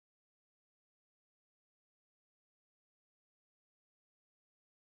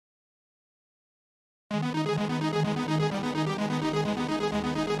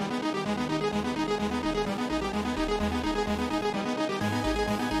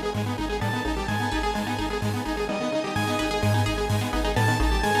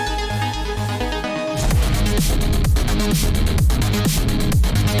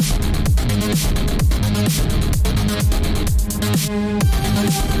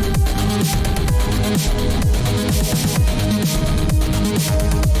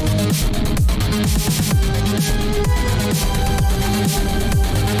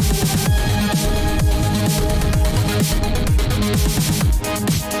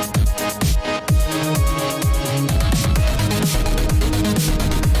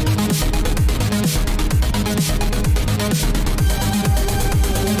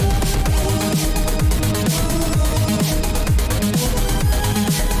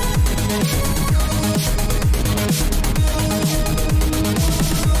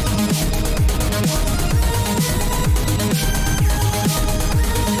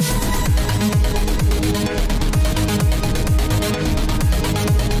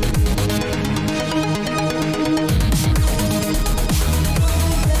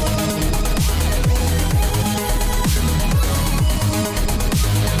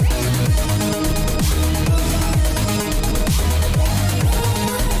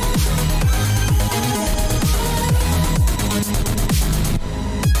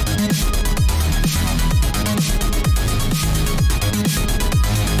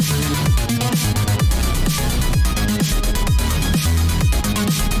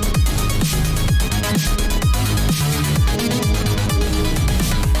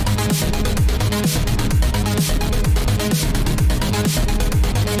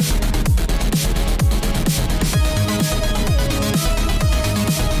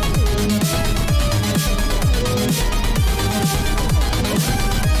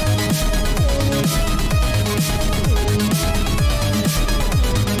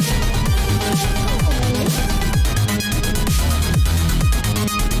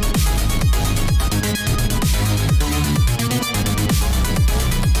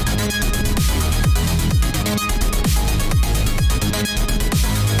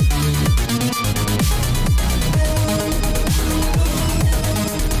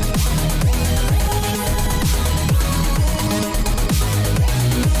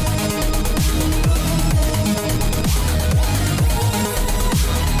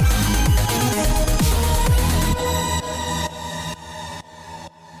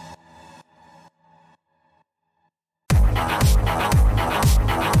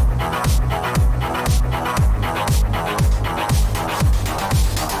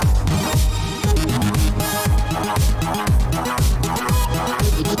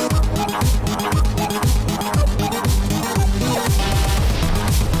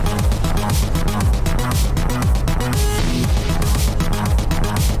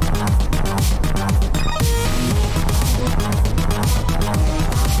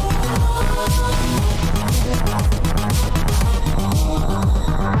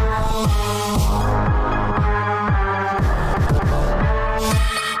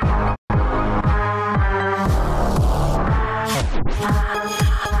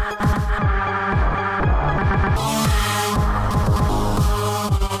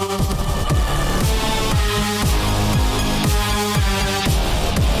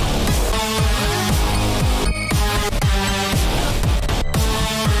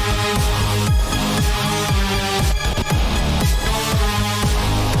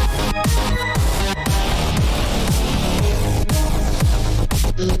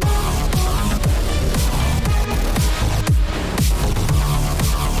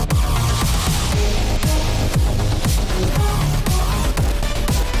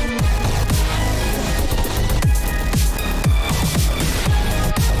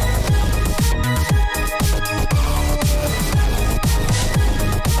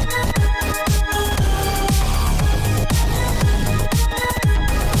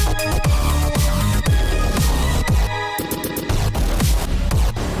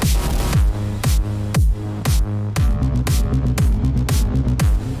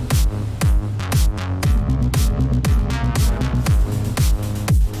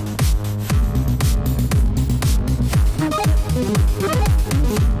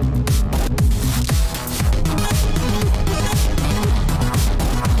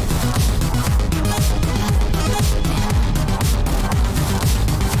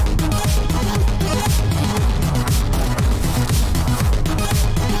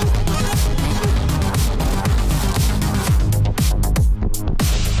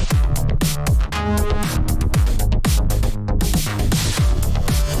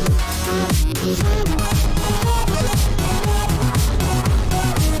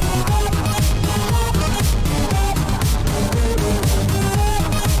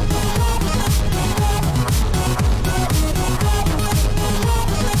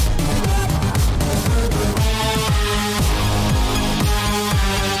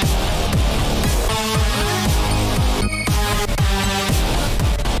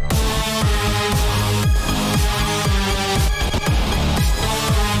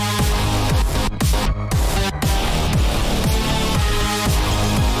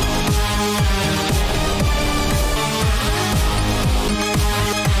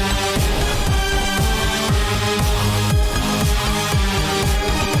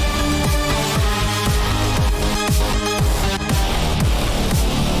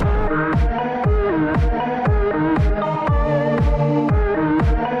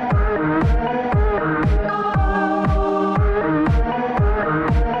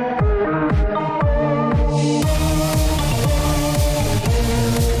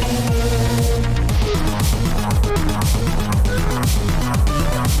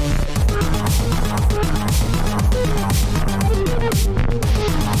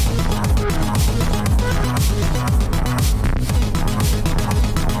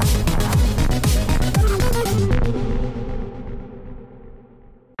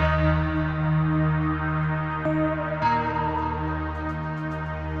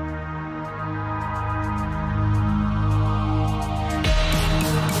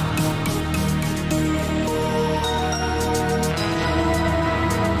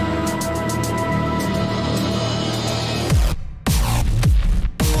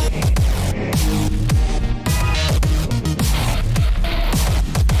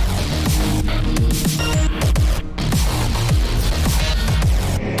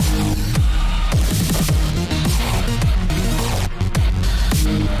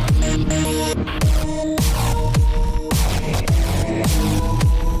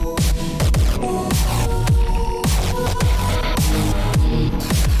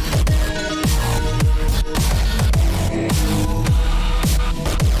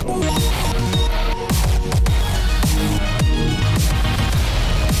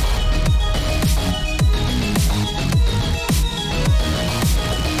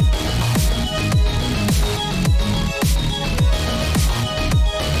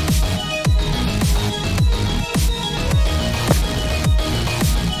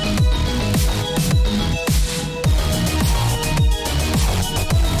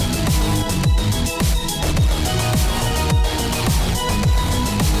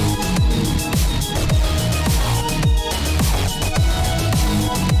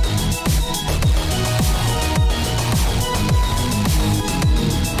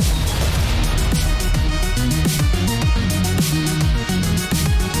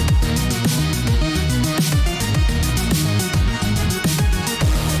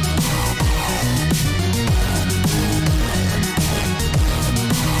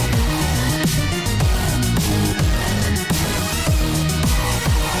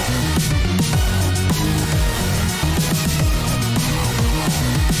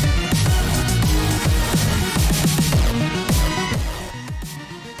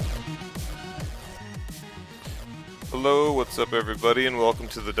Hello, what's up everybody, and welcome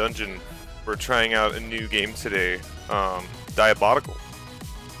to the dungeon. We're trying out a new game today, Diabotical.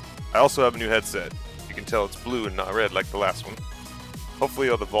 I also have a new headset. You can tell it's blue and not red like the last one. Hopefully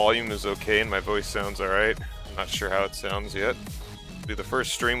all the volume is okay and my voice sounds alright. I'm not sure how it sounds yet. It'll be the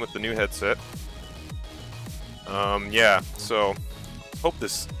first stream with the new headset. Yeah, so hope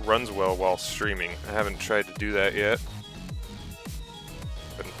this runs well while streaming. I haven't tried to do that yet.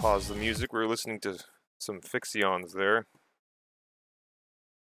 Go ahead and pause the music. We're listening to some Fixions there.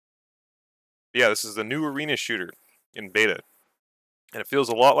 Yeah, this is the new arena shooter in beta. And it feels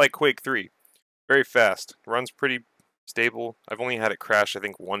a lot like Quake 3. Very fast. Runs pretty stable. I've only had it crash, I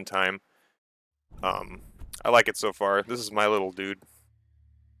think, one time. I like it so far. This is my little dude.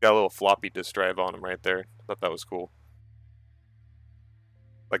 Got a little floppy disk drive on him right there. Thought that was cool.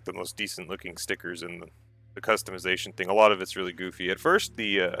 Like the most decent looking stickers and the customization thing. A lot of it's really goofy. At first,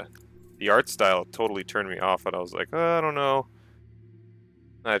 the art style totally turned me off, and I was like, oh, I don't know.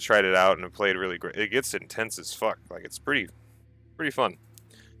 I tried it out and it played really great. It gets intense as fuck. Like, it's pretty fun.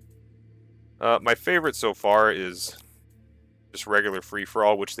 My favorite so far is just regular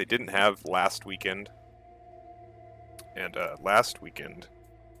free-for-all, which they didn't have last weekend. And last weekend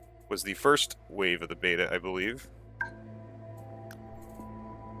was the first wave of the beta, I believe.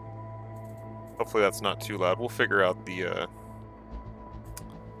 Hopefully that's not too loud. We'll figure out the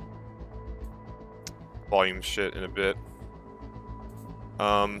volume shit in a bit.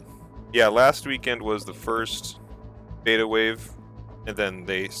 Yeah, last weekend was the first beta wave, and then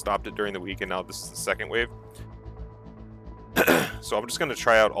they stopped it during the week, and now this is the second wave. So I'm just going to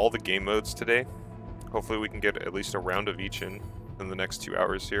try out all the game modes today. Hopefully we can get at least a round of each in the next 2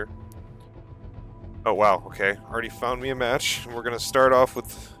 hours here. Oh wow, okay. Already found me a match, and we're going to start off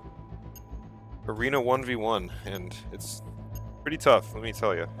with Arena 1v1, and it's pretty tough, let me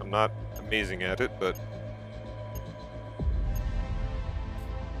tell you. I'm not amazing at it, but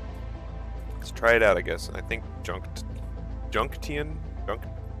let's try it out, I guess. I think Junktian? I don't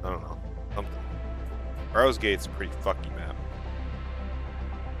know. Something. Barrow's Gate's a pretty fucky map.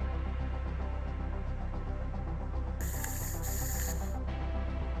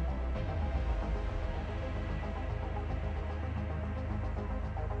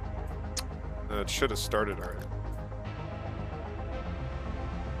 It should have started already.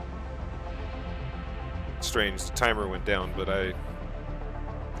 Strange, the timer went down, but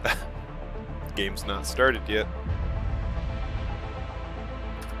game's not started yet.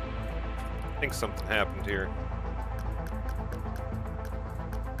 I think something happened here.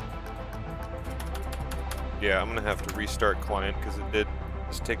 Yeah, I'm gonna have to restart client because it did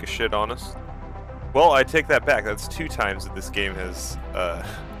just take a shit on us. Well, I take that back. That's 2 times that this game has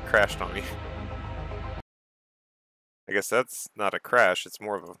crashed on me. I guess that's not a crash, it's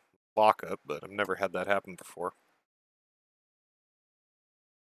more of a lockup, but I've never had that happen before.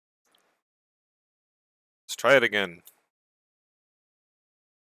 Let's try it again.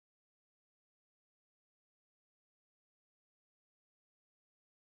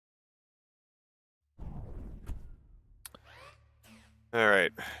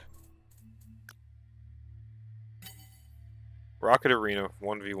 Alright. Rocket Arena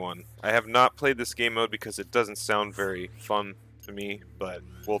 1v1. I have not played this game mode because it doesn't sound very fun to me, but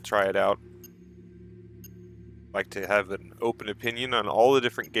we'll try it out. Like to have an open opinion on all the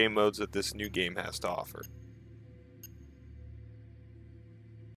different game modes that this new game has to offer.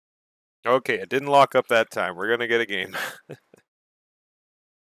 Okay, it didn't lock up that time. We're gonna get a game.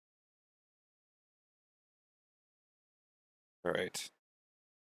 Alright.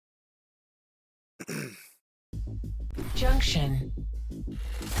 Junction.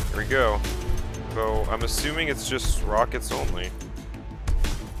 Here we go. So, I'm assuming it's just rockets only.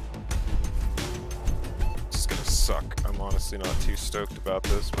 This is gonna suck. I'm honestly not too stoked about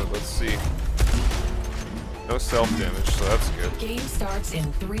this, but let's see. No self-damage, so that's good. Game starts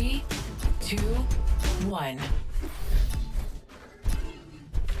in 3, 2, 1.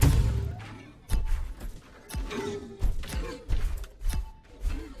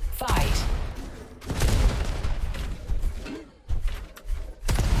 Fight.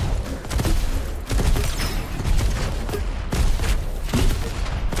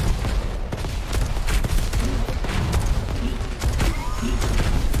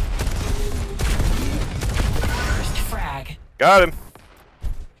 First frag. Got him!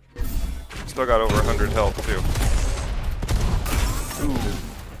 Still got over 100 health, too. Ooh.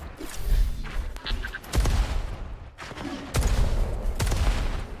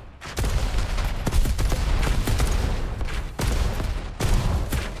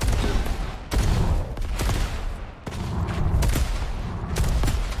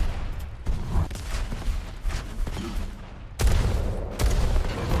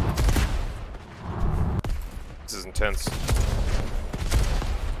 intense.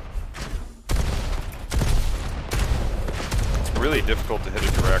 It's really difficult to hit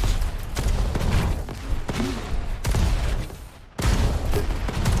it direct.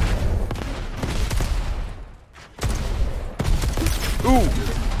 Ooh!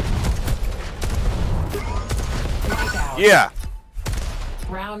 Yeah!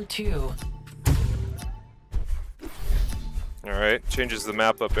 Round 2. Alright, changes the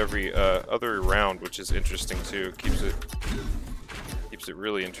map up every other round, which is interesting too. Keeps it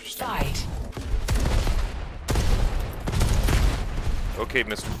really interesting. Fight. Okay,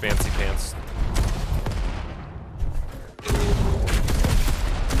 Mr. Fancy Pants.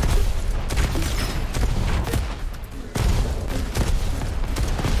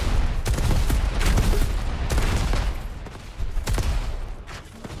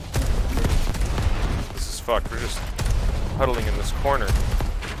 This is fucked. We're just huddling in this corner.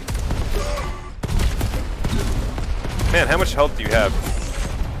 Man, how much health do you have?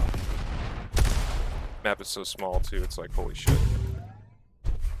 Map is so small too, it's like, holy shit.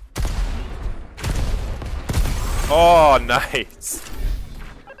 Oh, nice!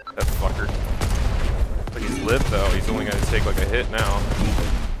 That fucker. But he's lived though, he's only gonna take like a hit now.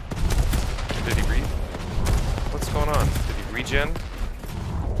 Did he breathe? What's going on? Did he regen?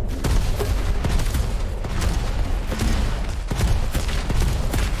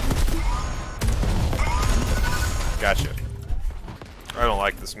 Gotcha. I don't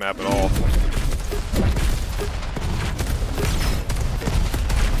like this map at all.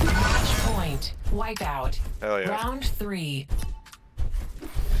 Match point. Wipeout. Hell yeah. Round 3.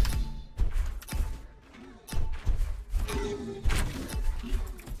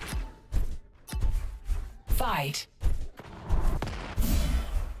 Fight.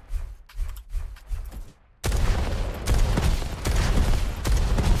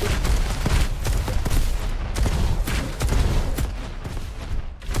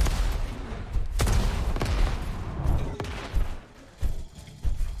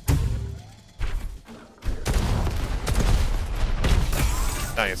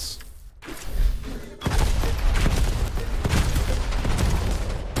 Nice.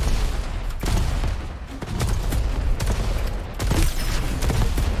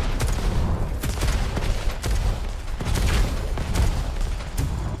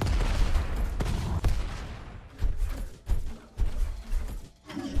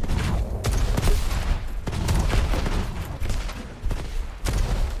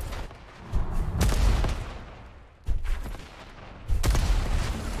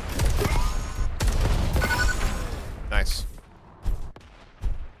 Nice.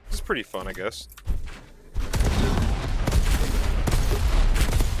 This is pretty fun, I guess.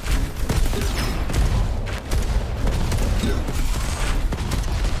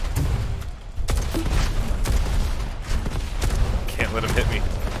 Can't let him hit me.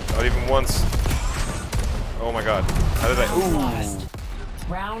 Not even once. Oh my god. How did I... Ooh! Lost.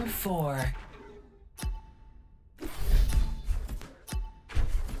 Round 4.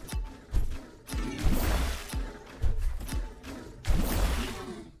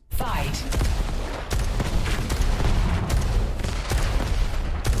 Fight.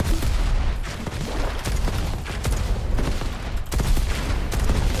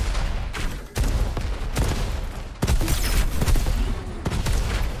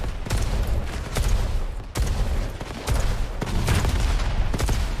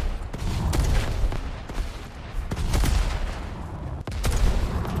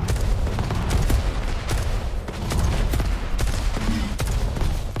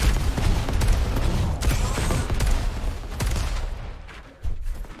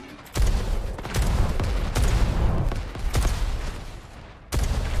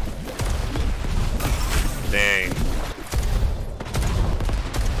 Dang.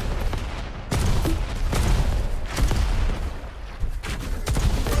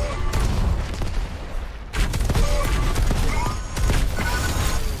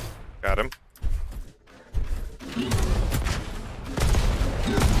 Got him.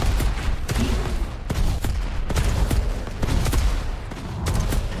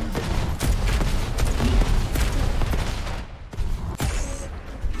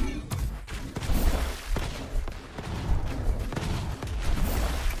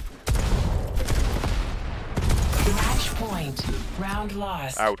 Match point. Round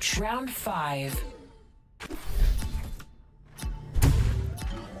lost. Ouch. Round 5.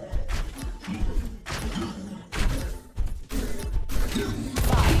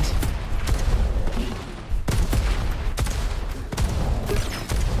 Fight.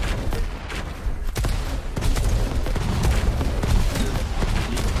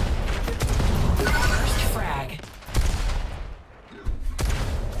 First frag.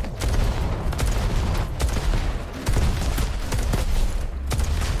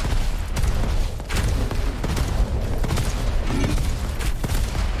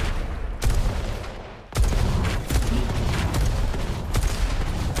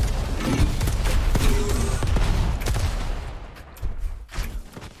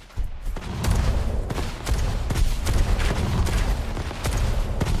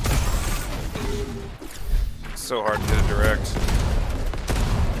 so hard to hit a direct.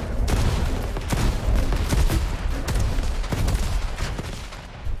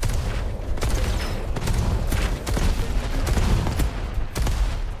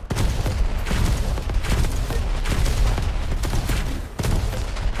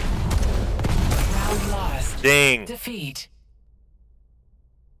 Round lost. Dang. Defeat.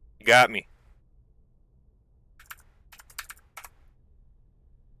 You got me.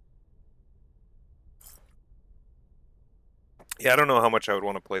 Yeah, I don't know how much I would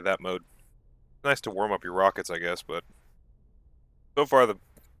want to play that mode. Nice to warm up your rockets, I guess, but so far the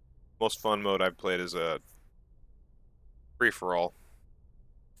most fun mode I've played is a free-for-all.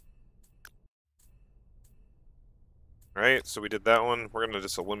 Alright, so we did that one. We're gonna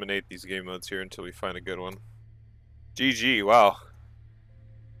just eliminate these game modes here until we find a good one. GG, wow.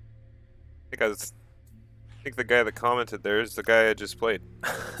 I think the guy that commented there is the guy I just played.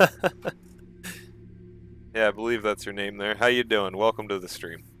 Yeah, I believe that's your name there. How you doing? Welcome to the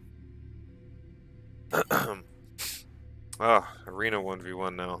stream. Ah, Arena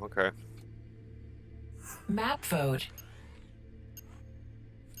 1v1 now. Okay. Map vote.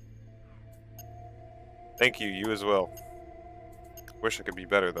 Thank you, you as well. Wish I could be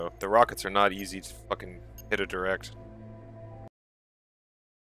better, though. The rockets are not easy to fucking hit a direct.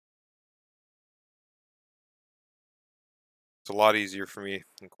 It's a lot easier for me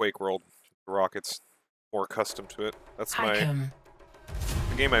in Quake World. The rockets. More accustomed to it. That's the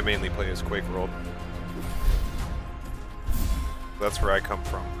game I mainly play is Quake World. That's where I come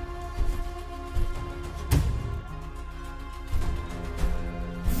from.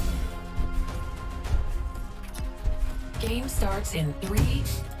 Game starts in 3,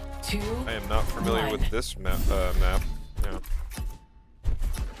 2, I am not familiar 1. with this map. Yeah.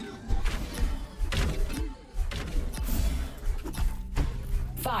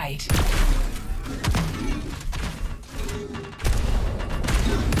 Fight.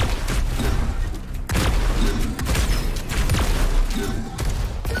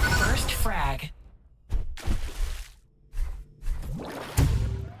 First frag.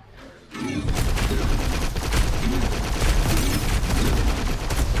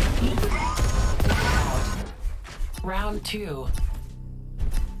 Round 2.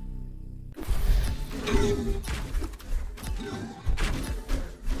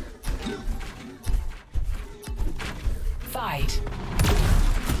 Fight.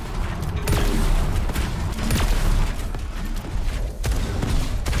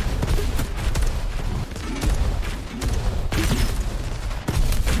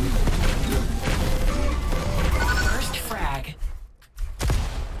 First frag.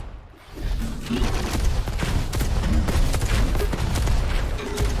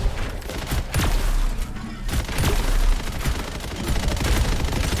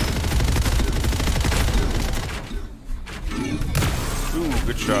 Ooh,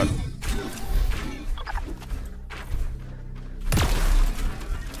 good shot.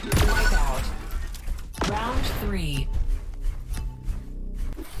 Wipeout. Round 3.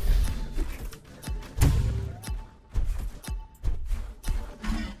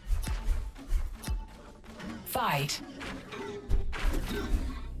 Fight.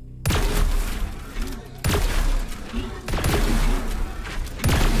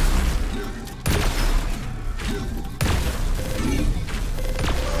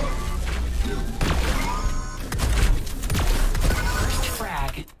 First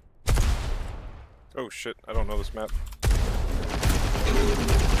frag. Oh shit, I don't know this map.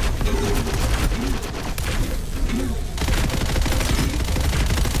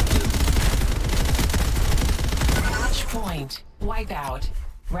 Match point. Wipeout.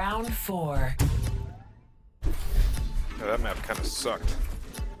 Round 4. Yeah, that map kind of sucked.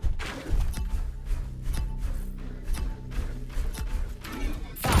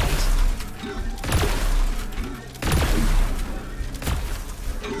 Fight.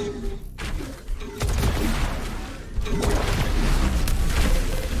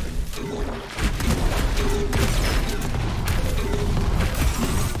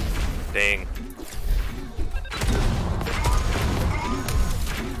 Dang.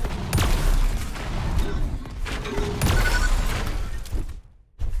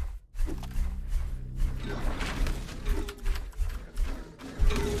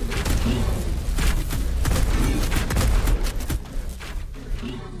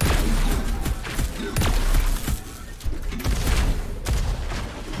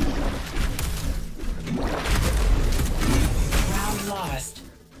 Round lost.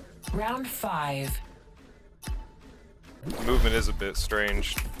 Round 5. The movement is a bit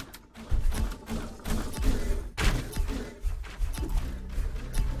strange.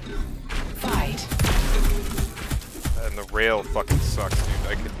 Fight. the rail fucking sucks, dude.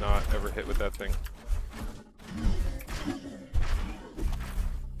 I could not ever hit with that thing.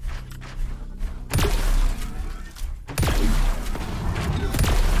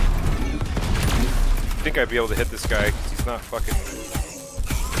 I think I'd be able to hit this guy because he's not fucking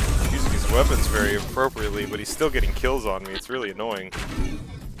using his weapons very appropriately, but he's still getting kills on me. It's really annoying.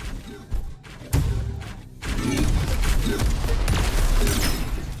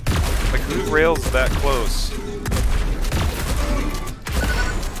 Like, who rails that close?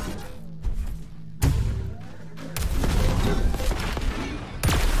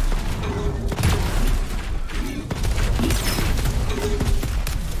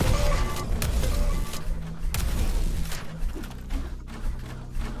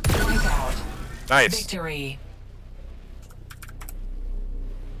 Nice. Victory.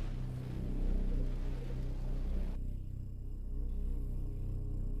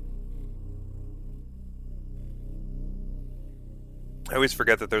 I always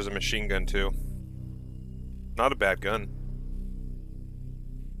forget that there's a machine gun too. Not a bad gun.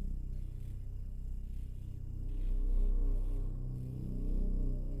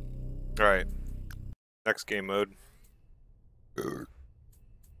 Alright. Next game mode.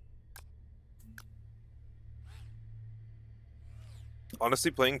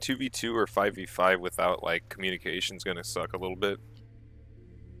 Honestly, playing 2v2 or 5v5 without, like, communication's gonna suck a little bit.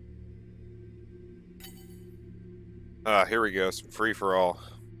 Ah, here we go, some free-for-all.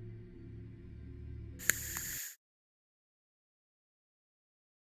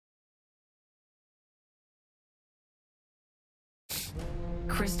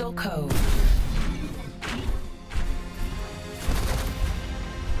 Crystal Cove.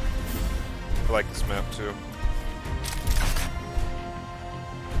 I like this map, too.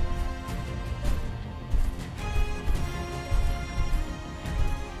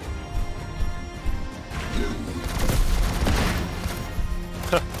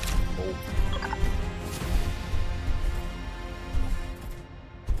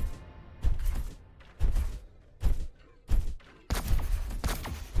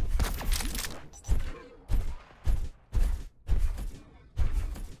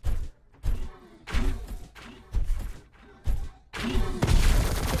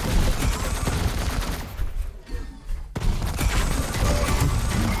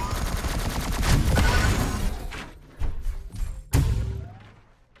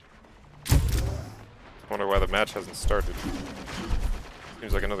 Wonder why the match hasn't started.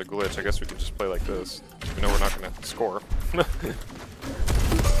 Seems like another glitch. I guess we can just play like this. We know we're not gonna score.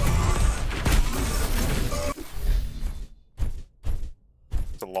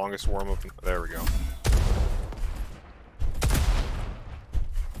 It's the longest warm-up. There we go.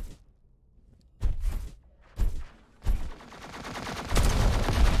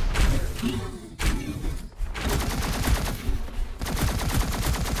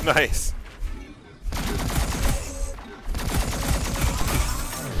 Nice.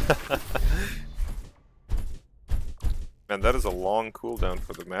 Man, that is a long cooldown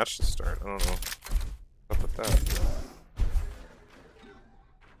for the match to start. I don't know. What's up with that?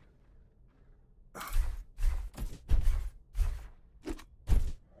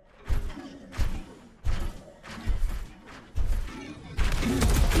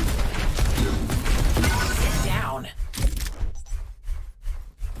 Sit down.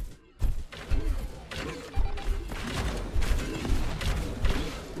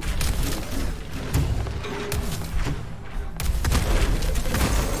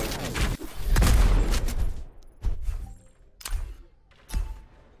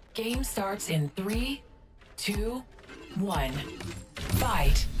 Game starts in 3, 2, 1.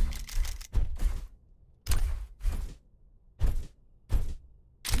 Fight.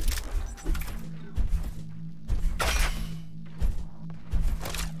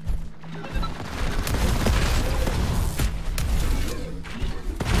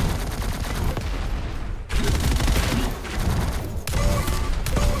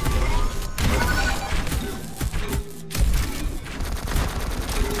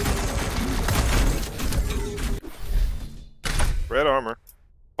 Red armor.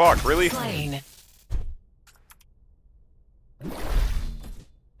 Fuck, really? Plane.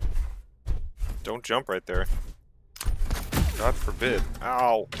 Don't jump right there. God forbid.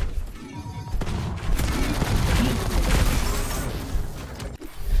 Ow.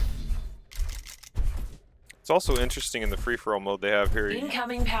 It's also interesting in the free-for-all mode they have here.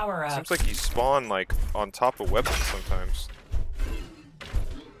 Incoming power up. Seems like you spawn like on top of weapons sometimes.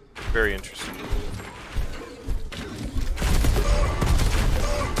 Very interesting.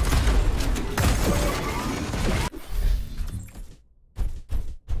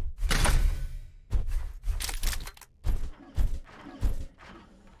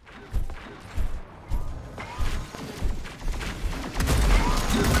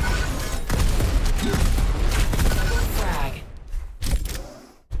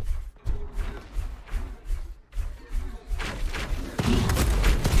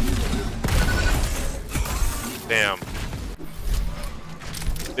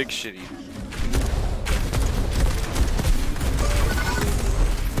 Big shitty.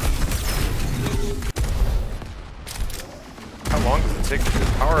 How long does it take for the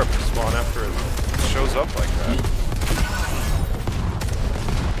power up to spawn after it shows up like that?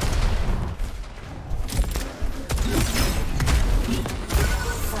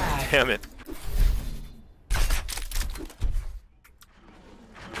 Damn it.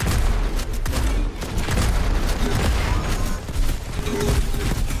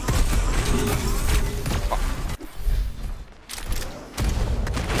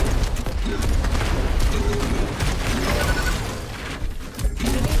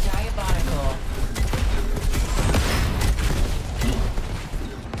 Diabotical.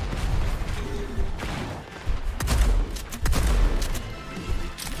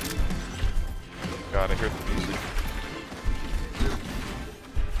 God, I hear the music.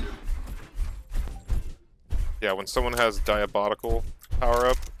 Yeah, when someone has Diabotical power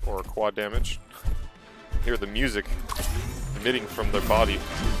up or quad damage, hear the music emitting from their body.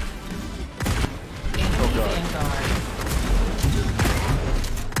 Oh god.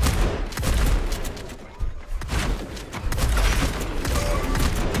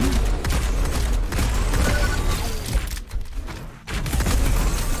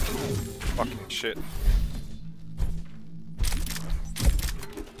 Fucking shit.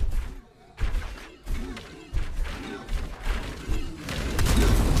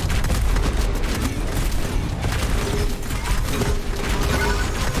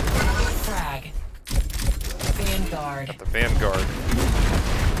 Frag. Vanguard. Got the Vanguard.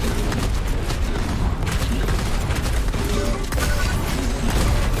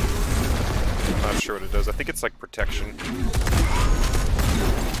 Not sure what it does. I think it's like protection.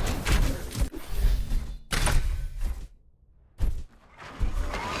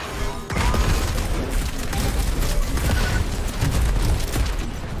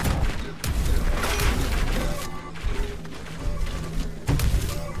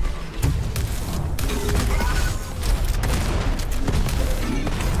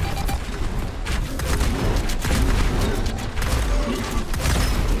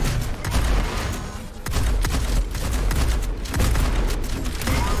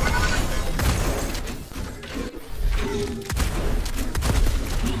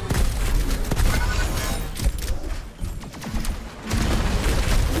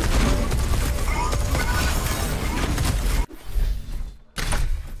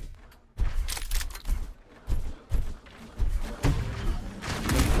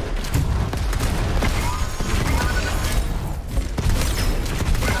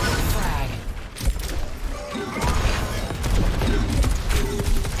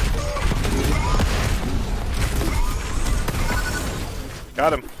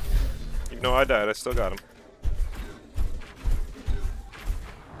 Got him. Even though I died, I still got him.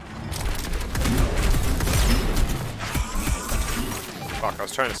 Fuck, I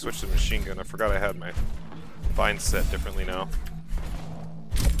was trying to switch to the machine gun. I forgot I had my bind set differently now.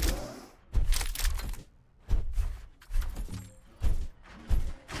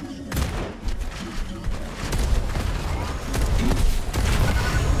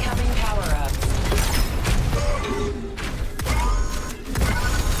 Coming power up.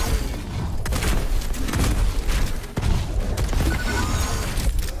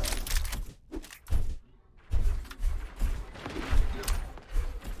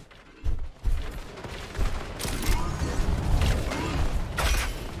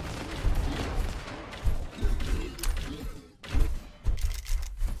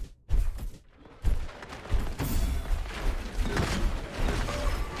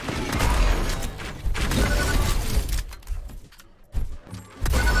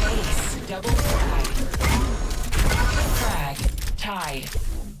 Double frag. Frag. Tied.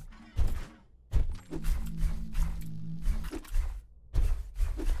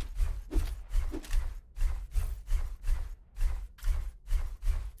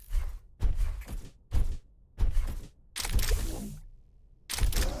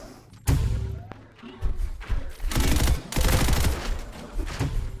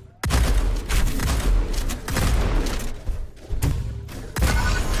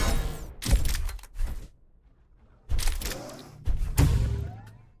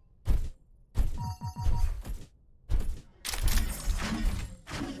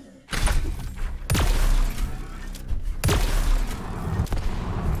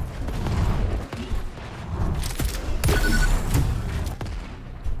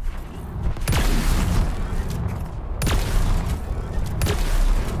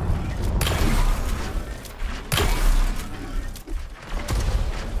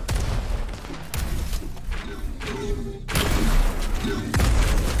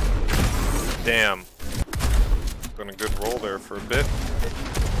 Damn. Done a good roll there for a bit.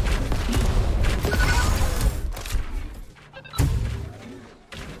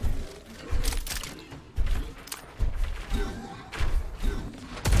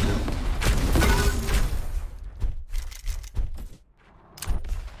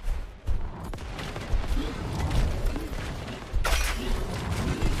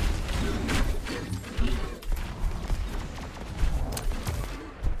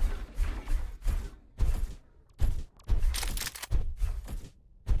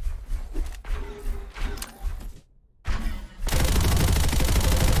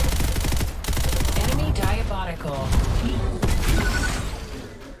 Enemy Diabotical.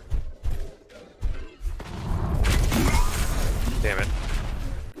 Damn it.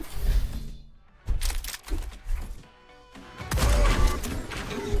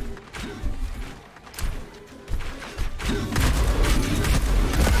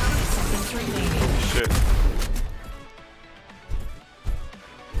 Seconds remaining. Shit.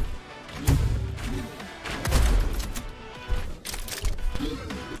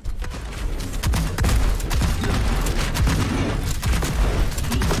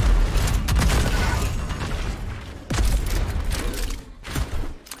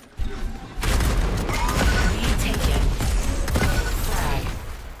 Lead taken. Frag.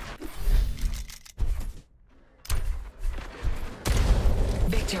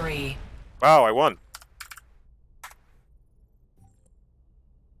 Victory. Wow, I won.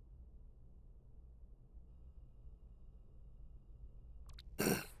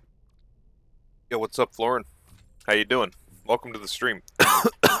 Yo, what's up, Florin? How you doing? Welcome to the stream.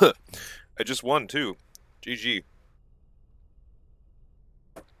 I just won, too. GG.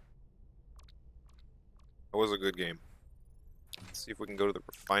 That was a good game. Let's see if we can go to the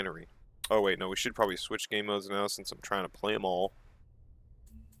refinery. Oh, wait, no, we should probably switch game modes now since I'm trying to play them all.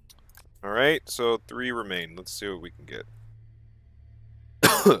 Alright, so 3 remain. Let's see what we can get.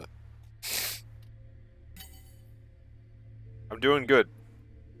 I'm doing good.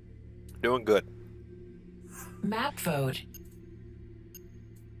 Doing good. Map vote.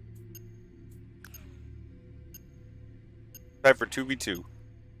 Time for 2v2.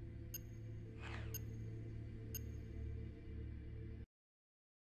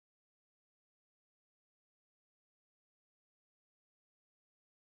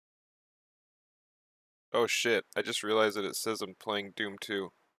 Oh shit, I just realized that it says I'm playing Doom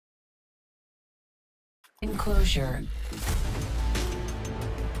 2. Enclosure.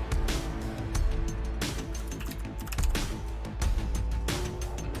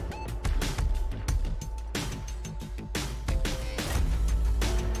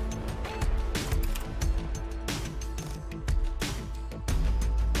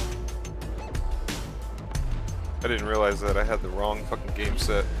 I didn't realize that I had the wrong fucking game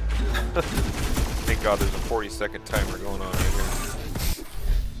set. Thank God there's a 40-second timer going on right here.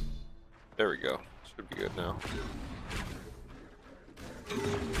 There we go. Should be good now.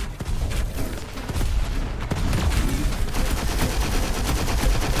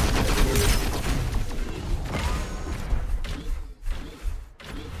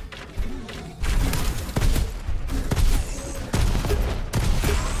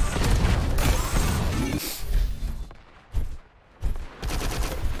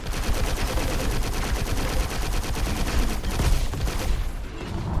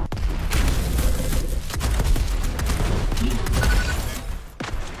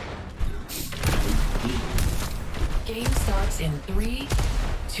 Game starts in 3,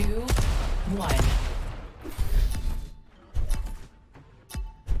 2, 1.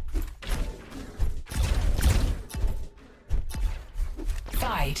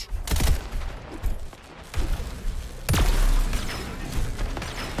 Fight.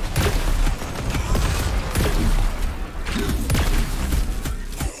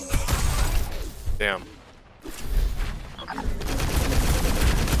 Damn.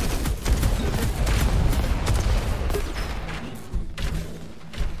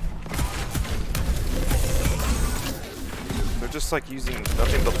 They're just like using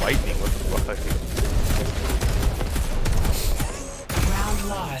nothing but lightning. What the fuck? Round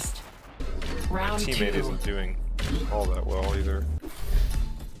lost. My Round teammate 2. isn't doing all that well either.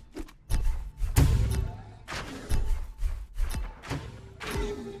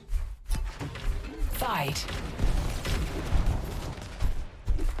 Fight.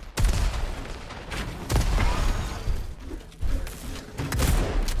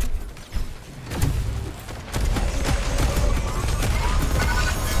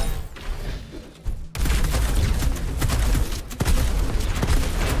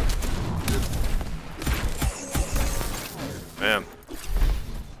 Man.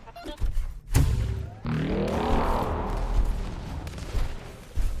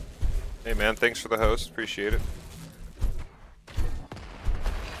 man. Thanks for the host. Appreciate it.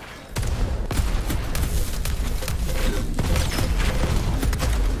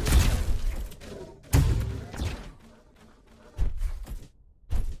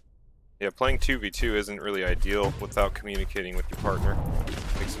 Yeah, playing 2v2 isn't really ideal without communicating with your partner.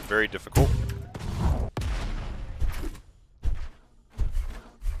 It makes it very difficult.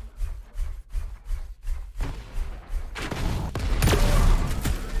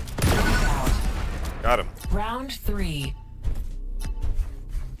 Got him. Round 3.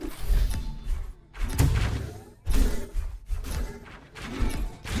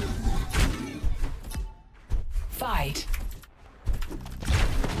 Fight.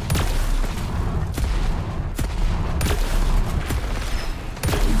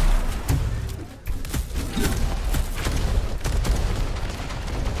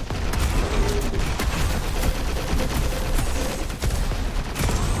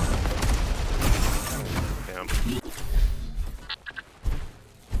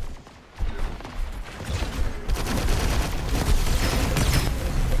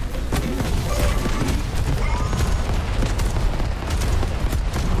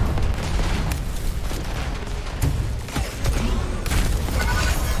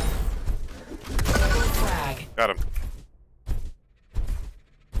 Got him.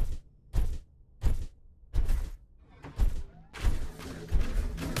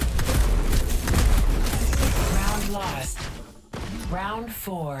 Round lost. Round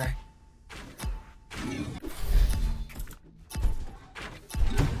 4.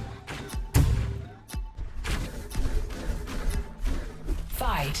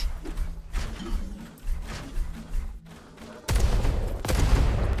 Fight.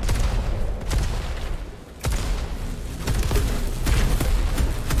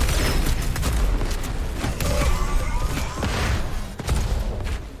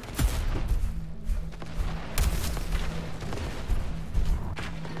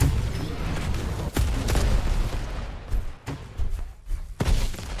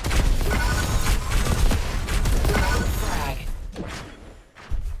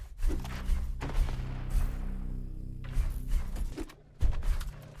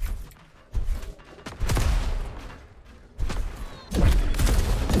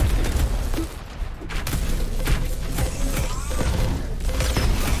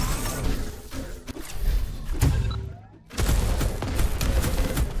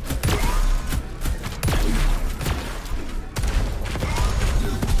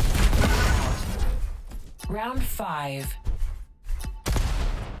 Round 5.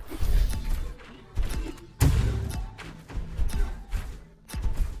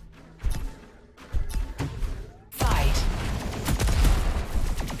 Fight.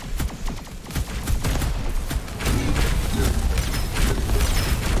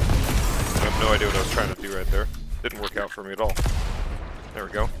 I have no idea what I was trying to do right there. Didn't work out for me at all. There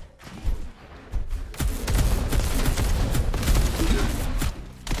we go.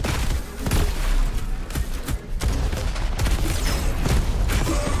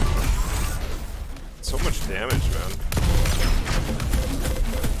 So much damage, man.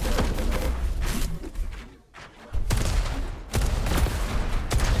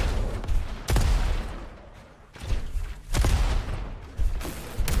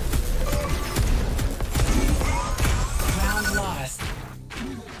 Round lost.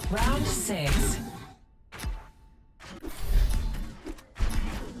 Round 6.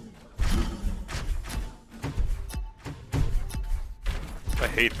 I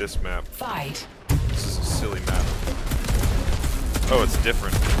hate this map. Fight. This is a silly map. Oh, it's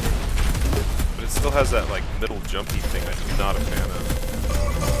different. But it still has that, like, middle jumpy thing I'm not a fan of.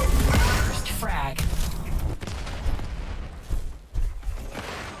 First frag.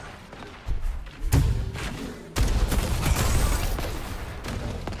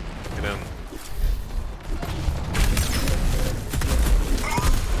 Get in.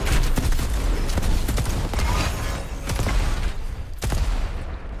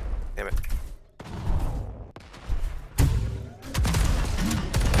 Damn it.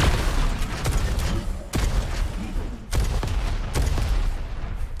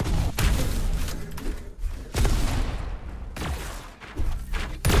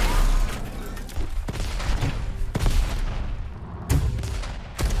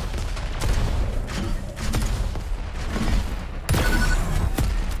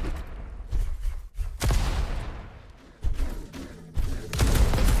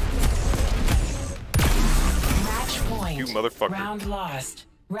 Match point. You motherfucker. Round lost.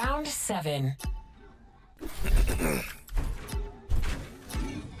 Round 7.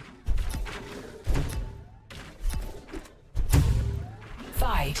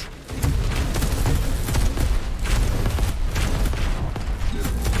 Fight.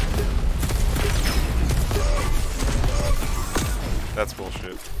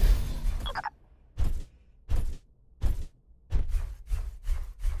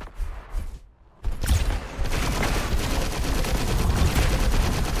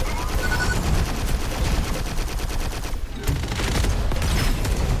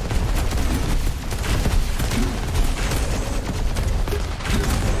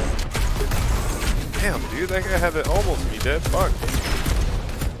 Damn, dude, that guy had it almost me dead. Fuck.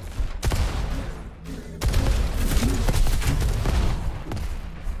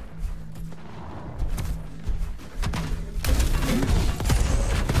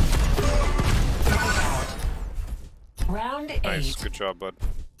 Round Nice, 8. good job, bud.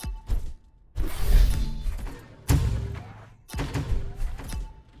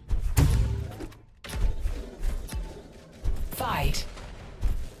 Fight.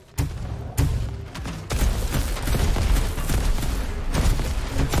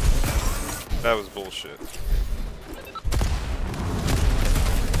 That was bullshit.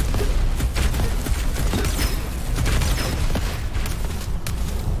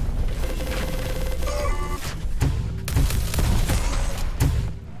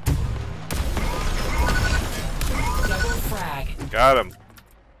 Double frag. Got him.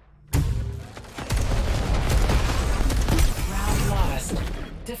 Round lost.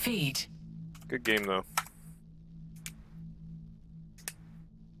 Defeat. Good game, though.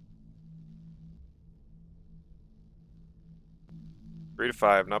 Three to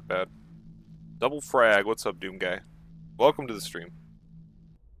 5, not bad. Double frag. What's up, Doom guy? Welcome to the stream.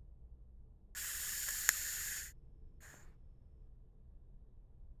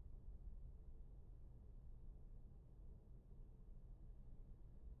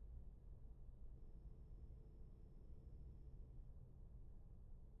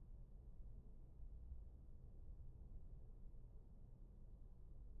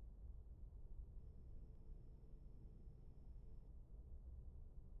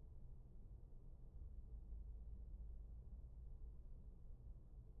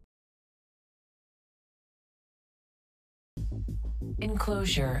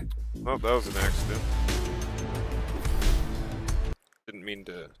 Enclosure. Oh, that was an accident. Didn't mean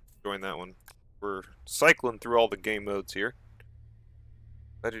to join that one. We're cycling through all the game modes here.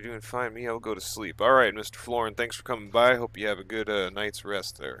 Glad you're doing fine. Me, I'll go to sleep. Alright, Mr. Florin, thanks for coming by. Hope you have a good night's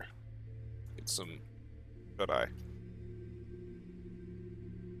rest there. Get some shut-eye.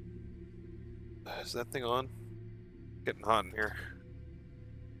 Is that thing on? Getting hot in here.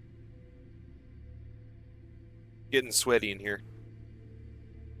 Getting sweaty in here.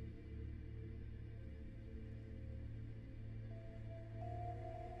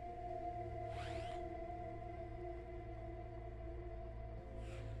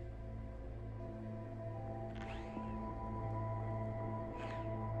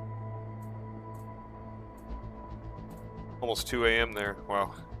 Almost 2 a.m. there.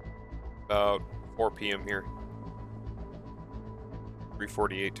 Wow. About 4 p.m. here.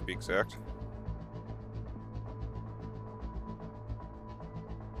 3:48 to be exact.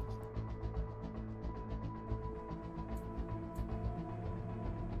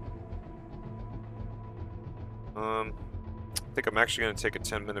 I think I'm actually going to take a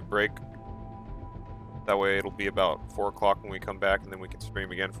 10-minute break. That way it'll be about 4 o'clock when we come back, and then we can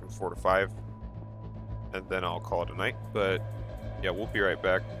stream again from 4 to 5. And then I'll call it a night. But yeah, we'll be right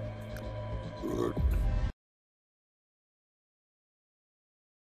back.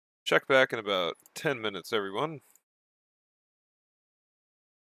 Check back in about 10 minutes, everyone.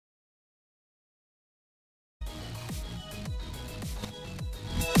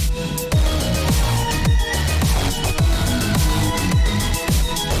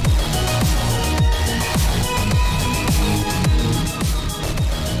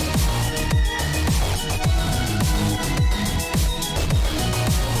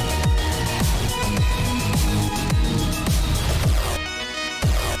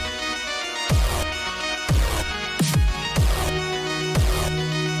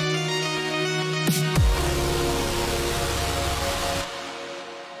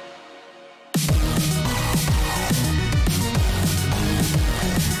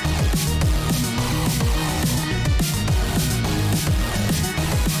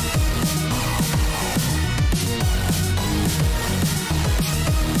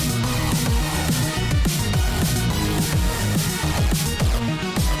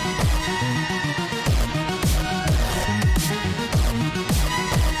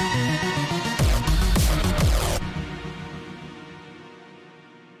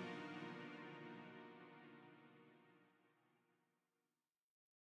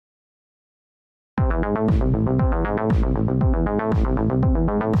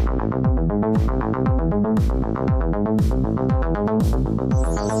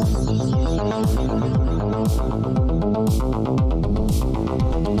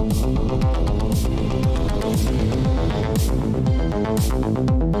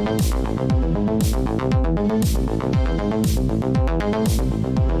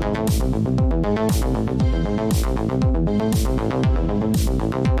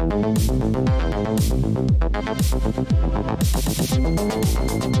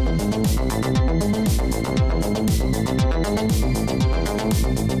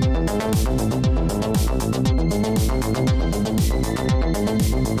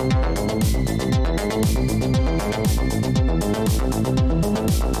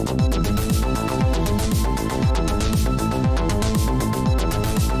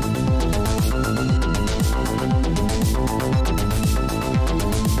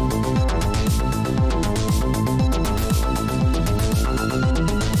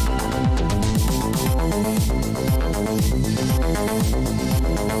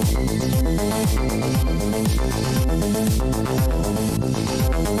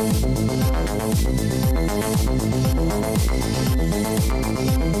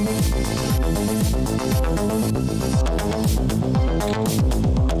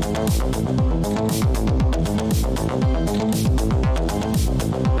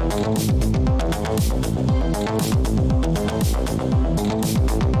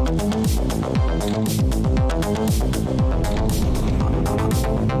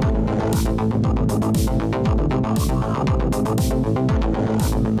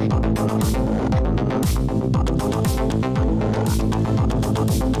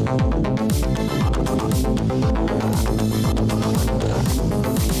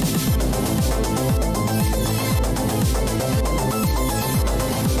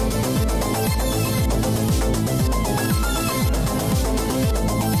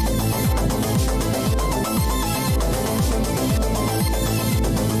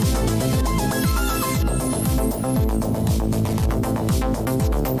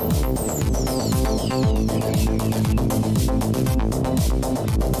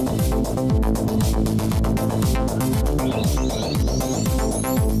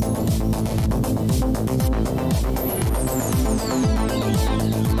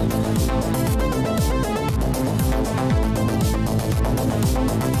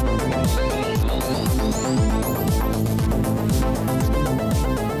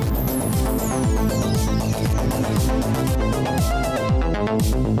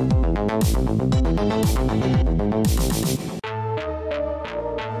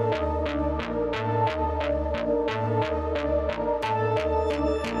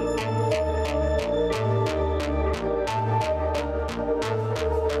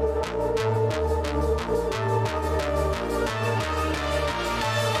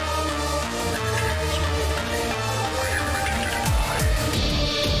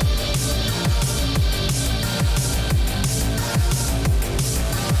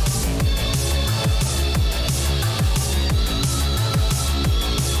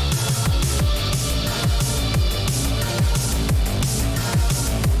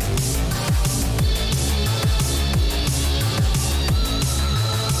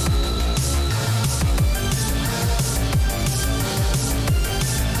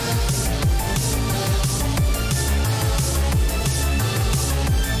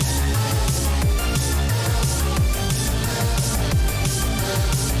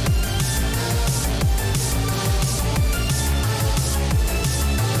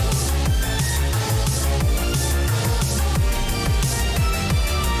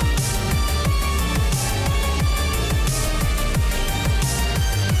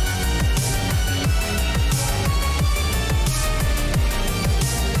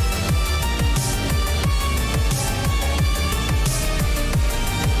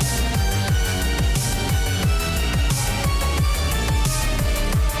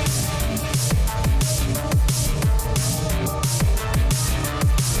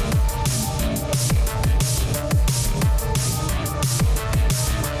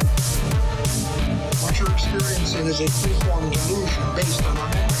 is a free-form delusion based on our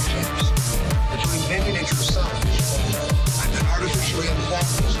memory tapes. That you invented it yourself. And then artificially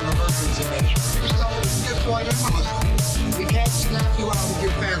implanted as an emergency measure. So, just like it. We can't snap you out of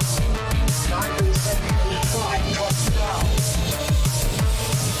your family. Not in 75, talk now.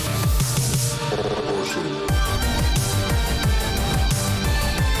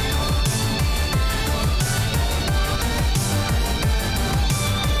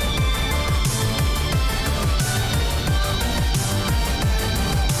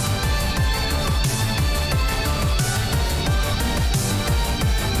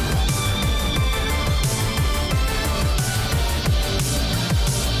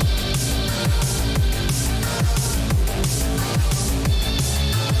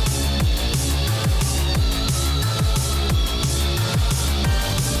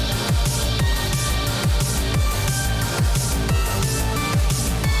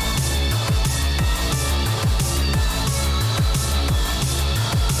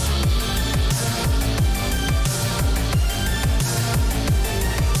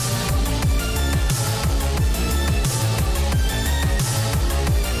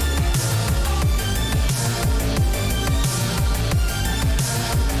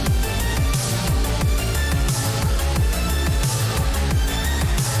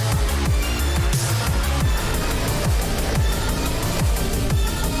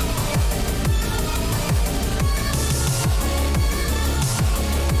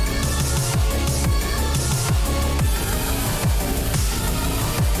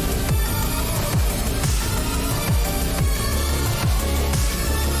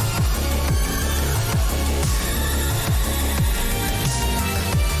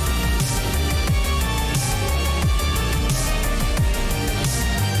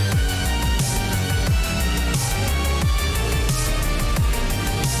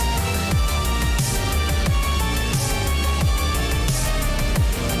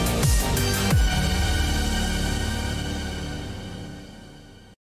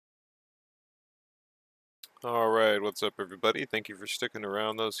 Alright, what's up everybody? Thank you for sticking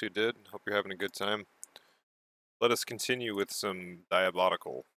around, those who did. Hope you're having a good time. Let us continue with some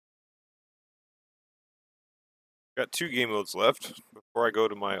Diabotical. Got 2 game modes left before I go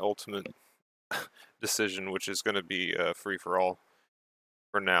to my ultimate decision, which is going to be free-for-all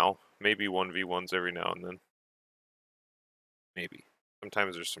for now. Maybe 1v1s every now and then. Maybe.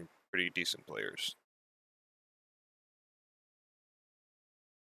 Sometimes there's some pretty decent players.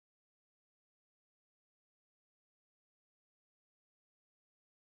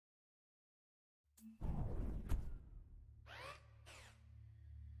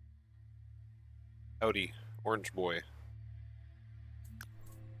 Howdy, Orange Boy.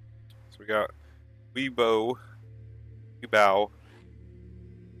 So we got Weebo,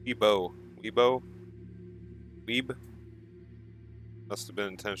 Weeb. Must have been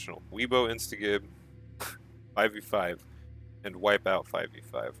intentional. Weebo, Instagib, 5v5, and Wipeout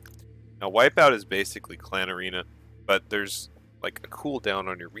 5v5. Now Wipeout is basically Clan Arena, but there's like a cooldown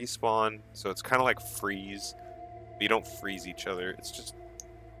on your respawn, so it's kind of like freeze. But you don't freeze each other. It's just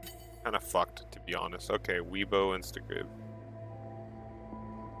kind of fucked, to be honest. Okay, Weebo, Instagib.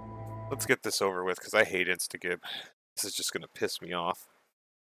 Let's get this over with, because I hate Instagib. This is just going to piss me off.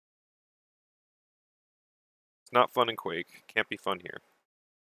 It's not fun in Quake. Can't be fun here.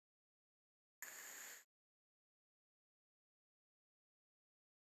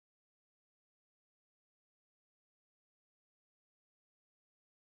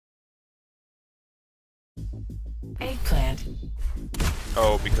 Eggplant.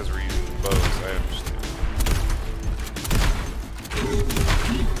 Oh, because we're using the bows, I understand.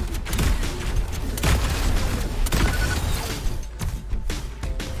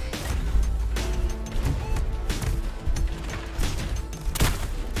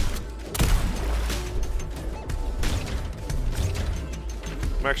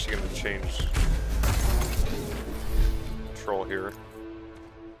 I'm actually going to change control here.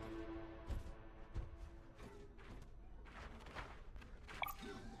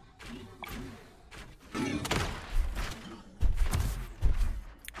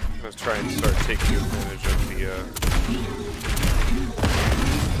 Let's try and start taking advantage of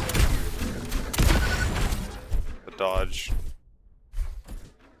the dodge.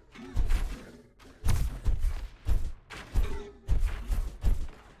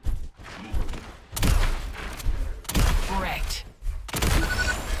 Correct.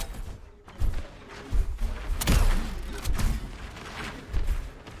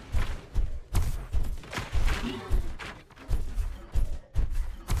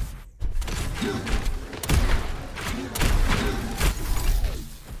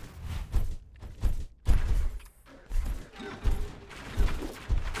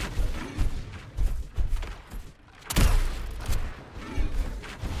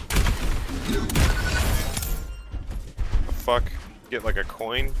 Fuck, get like a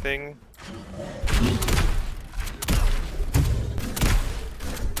coin thing.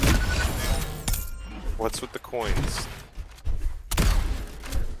 What's with the coins?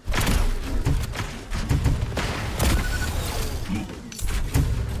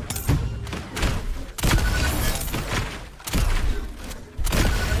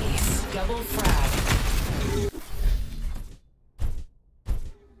 Ace. Double frag.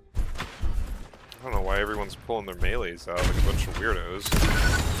 I don't know why everyone's pulling their melees out like a bunch of weirdos.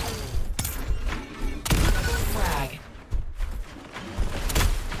 Double frag.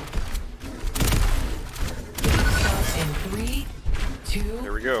 Starts in 3, 2,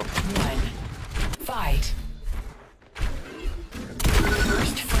 There we go. 1. Fight.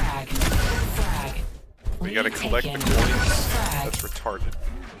 First frag. Frag. We gotta collect the Retaken. coins. Frag. That's retarded.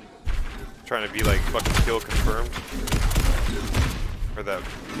 Trying to be like fucking kill confirmed. Or that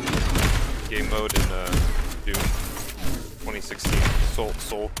game mode in Doom 2016. Soul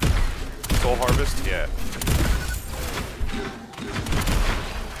Harvest? Yeah.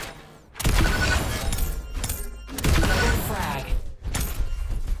 Double frag.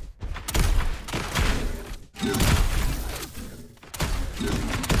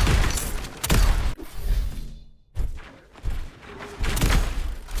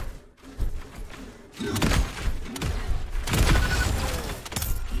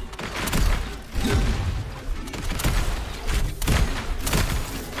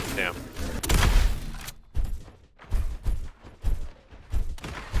 Damn.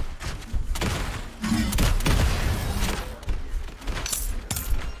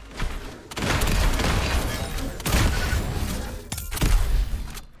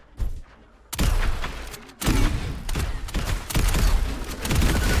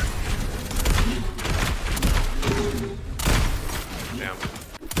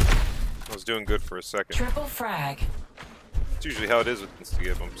 doing good for a second. Triple frag. It's usually how it is with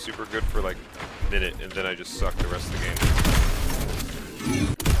Instigate. I'm super good for like a minute, and then I just suck the rest of the game.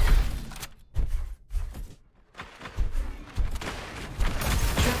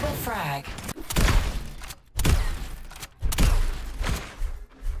 Triple frag.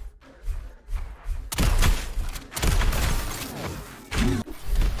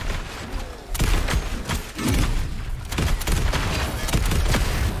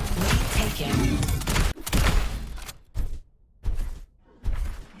 Lead taken.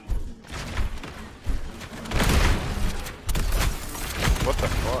 What the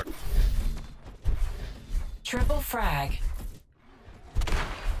fuck? Triple frag.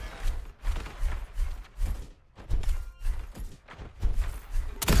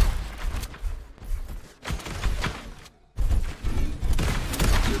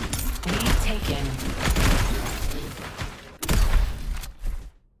 Lead taken.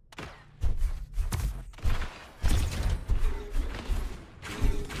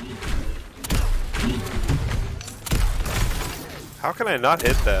 How can I not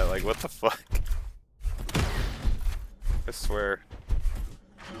hit that? Like, what the fuck? I swear.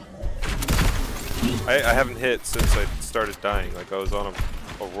 I haven't hit since I started dying. Like, I was on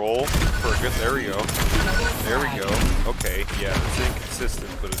a roll for a good... There we go. There we go. Okay, yeah, it's inconsistent,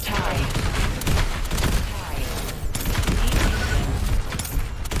 but it's... Tie. Tie. Lead taken.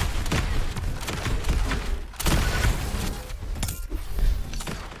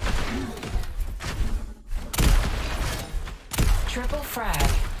 Triple frag.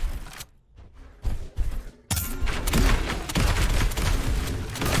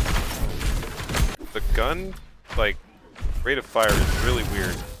 The gun, like, rate of fire is really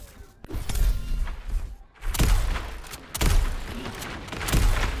weird.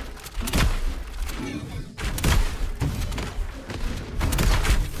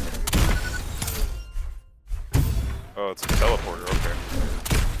 Oh, it's a teleporter, okay.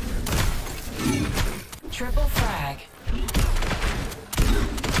 Triple frag.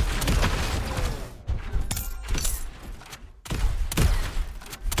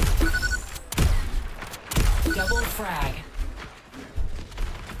 Double frag.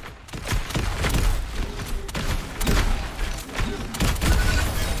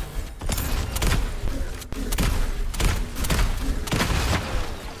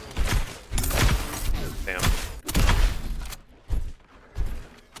 Damn.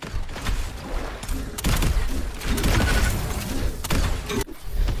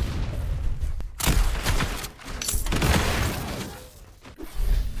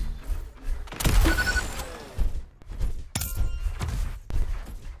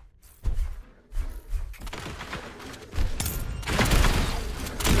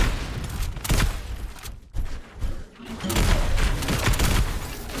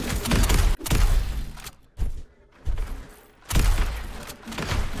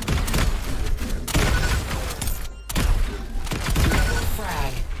 Double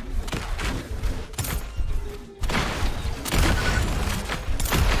frag.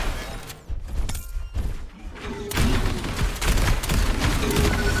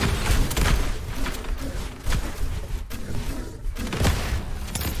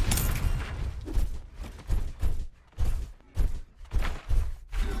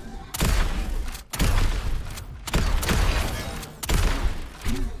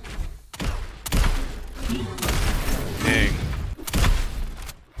 Dang.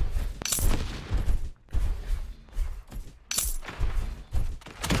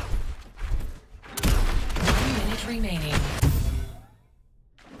 Minute remaining.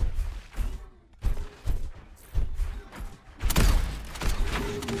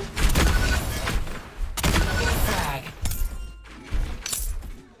 Double frag.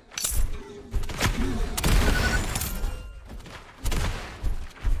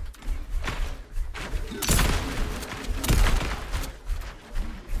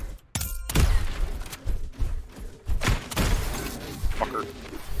 Fucker.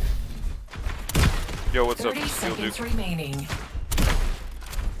 Yo, what's up, 30 Steel Duke? seconds remaining.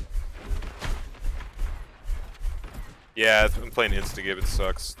 Yeah, I'm playing Instigib, it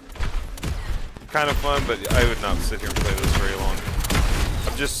sucks. Kind of fun, but I would not sit here and play this very long.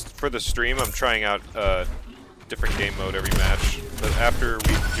 I'm just, for the stream, I'm trying out different game mode every match. But after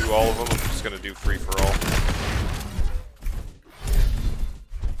we do all of them, I'm just gonna do free-for-all.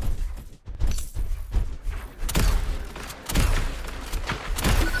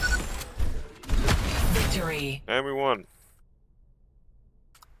 Victory. And we won.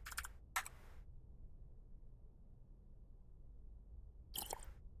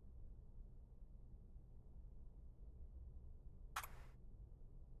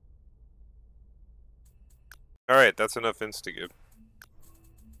 Alright, that's enough Instigib.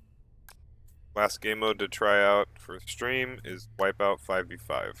 Last game mode to try out for stream is Wipeout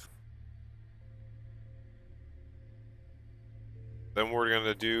 5v5. Then we're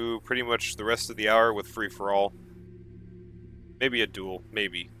gonna do pretty much the rest of the hour with free-for-all. Maybe a duel,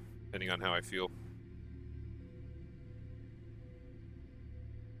 maybe, depending on how I feel.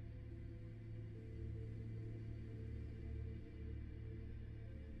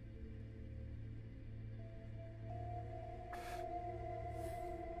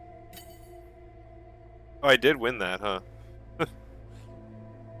 Oh, I did win that, huh?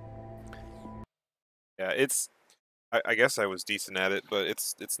 Yeah, it's... I guess I was decent at it, but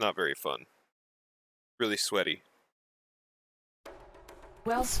it's not very fun. Really sweaty.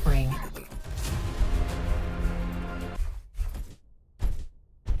 Wellspring.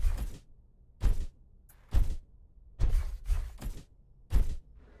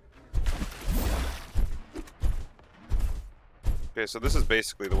 Okay, so this is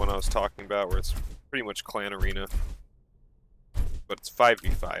basically the one I was talking about, where it's pretty much clan arena. But it's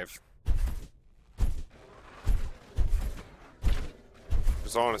 5v5.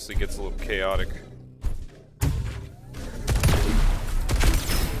 This honestly gets a little chaotic.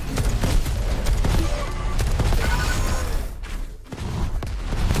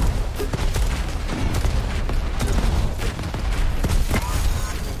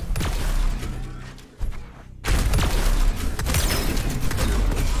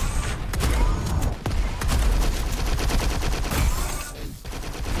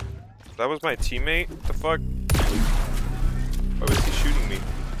 That was my teammate? What the fuck? Why was he shooting me?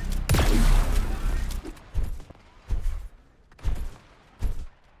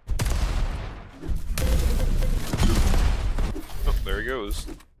 Oh, there he goes.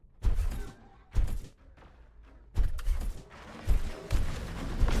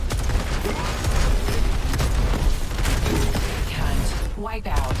 Cunt. Wipe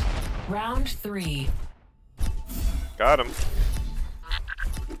out. Round 3. Got him.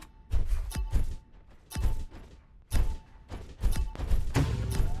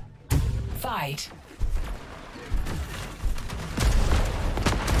 Fight.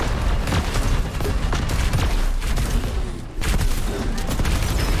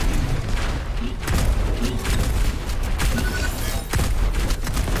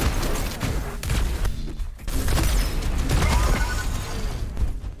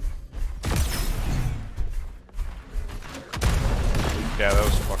 Yeah, that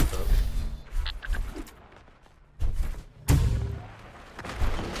was fucked up.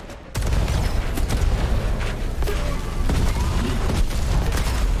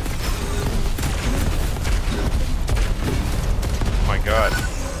 Oh my god.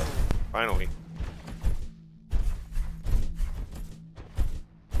 Finally.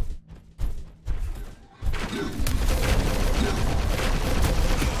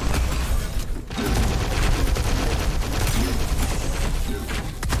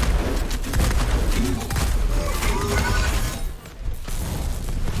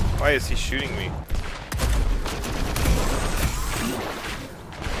 Why is he shooting me?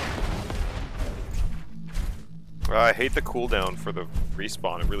 I hate the cooldown for the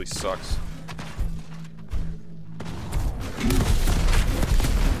respawn, it really sucks.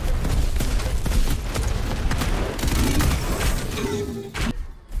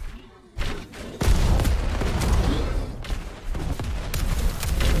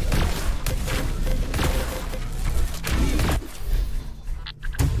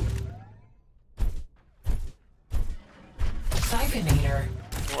 Siphonator.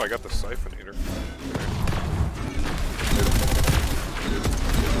 Oh, I got the siphonator.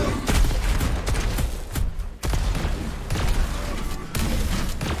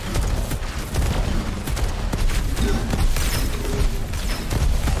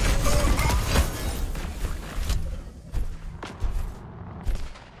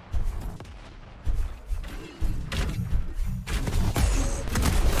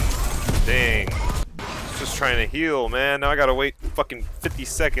 Dang. Just trying to heal, man. Now I gotta wait fucking 50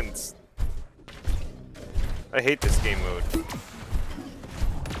 seconds. I hate this game mode.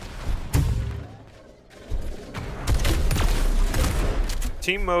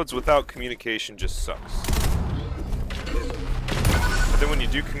 Team modes without communication just sucks. But then when you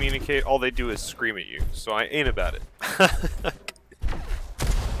do communicate, all they do is scream at you. So I ain't about it.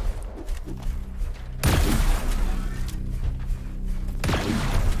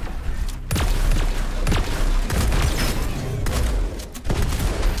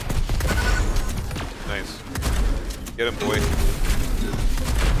 Nice. Get him, boy.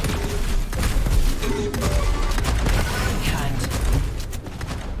 Cunt.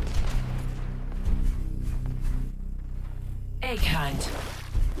 hunt.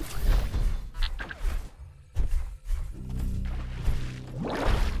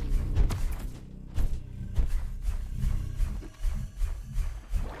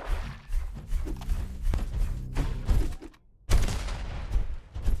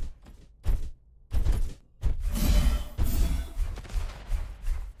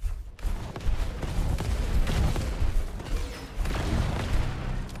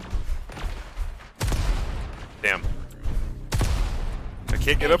 Damn. I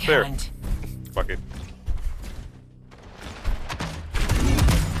can't get up there. Fuck it.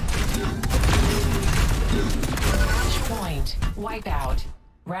 Match point. Wipeout.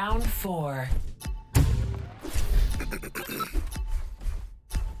 Round 4.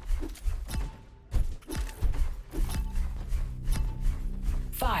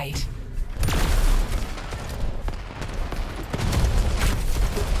 Fight.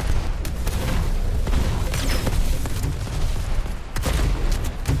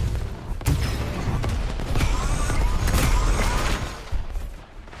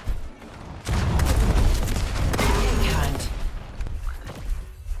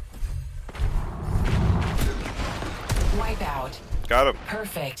 Wipeout. Got him.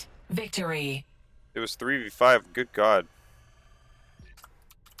 Perfect. Victory. It was 3v5. Good God.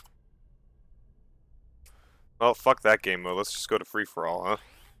 Well, fuck that game mode. Let's just go to free-for-all, huh?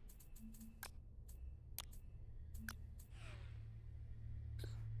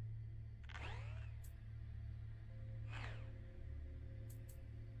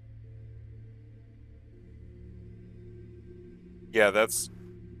 Yeah, that's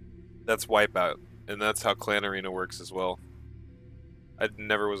Wipeout, and that's how Clan Arena works as well. I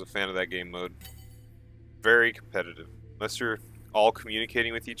never was a fan of that game mode. Very competitive. Unless you're all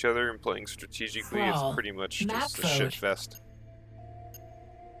communicating with each other and playing strategically, Brawl. it's pretty much Map just a shit vote. fest.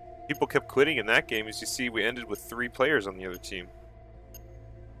 People kept quitting in that game. As you see, we ended with 3 players on the other team.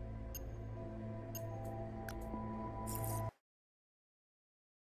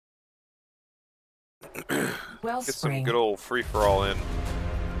 Get some Wellspring. good old free-for-all in.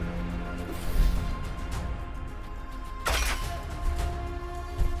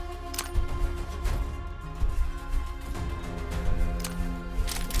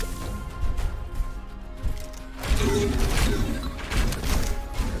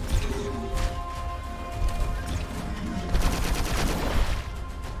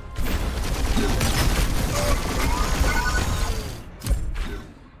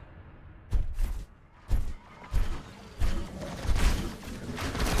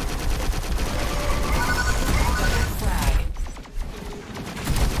 Flag.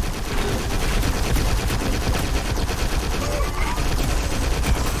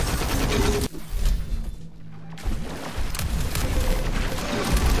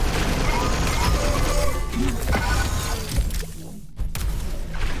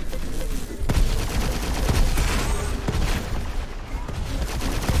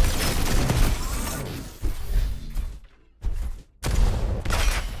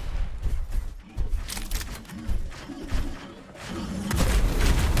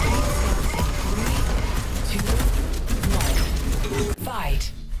 Two, one.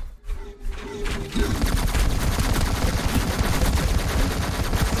 Fight.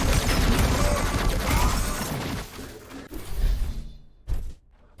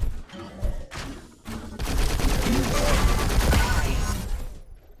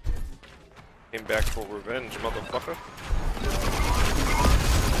 Came back for revenge, motherfucker.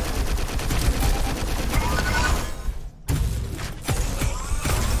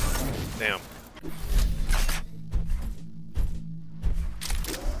 Damn.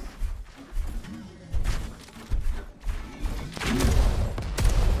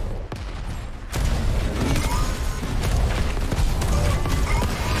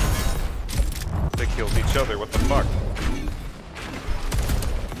 They killed each other, what the fuck?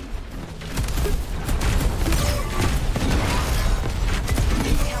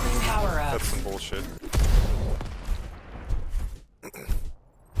 Incoming power up. That's some bullshit.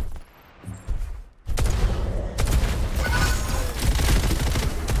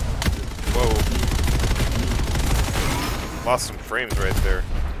 Whoa. Lost some frames right there.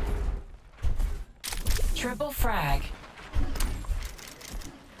 Triple frag.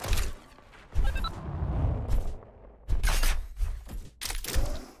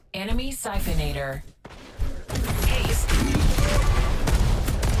 Enemy siphonator. Haste.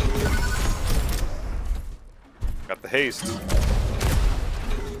 Got the haste.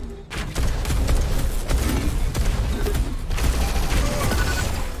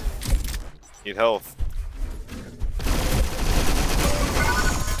 Need health.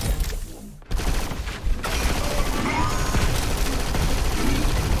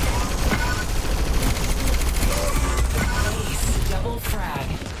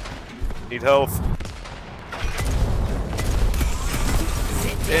 need health.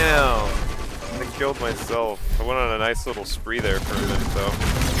 Damn! I killed myself. I went on a nice little spree there for a minute, though.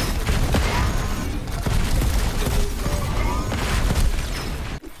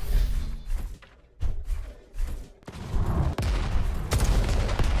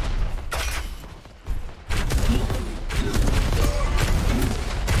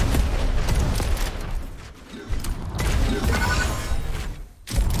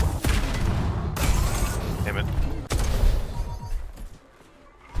 Damn it.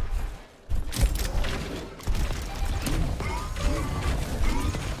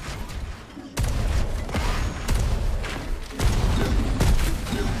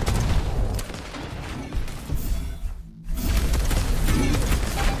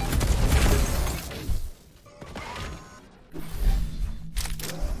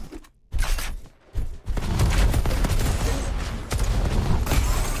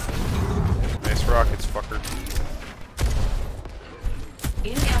 Nice rockets, fucker.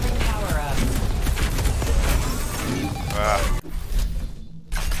 Incoming power up. Ah.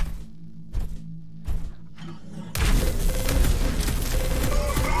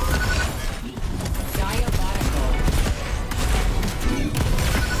 Diabotical.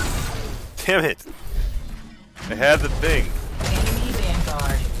 Damn it! I had the thing. Enemy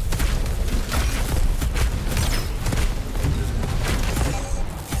vanguard.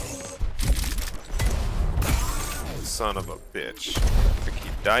 Son of a bitch. I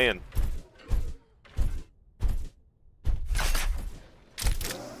keep dying.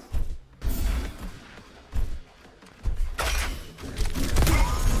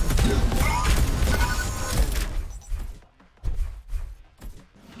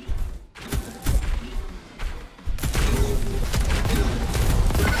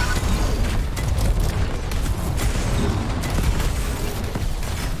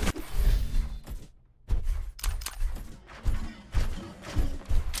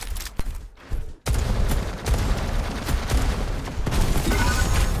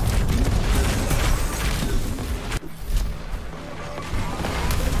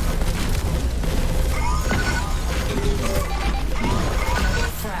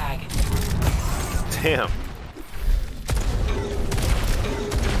 Frag. Damn.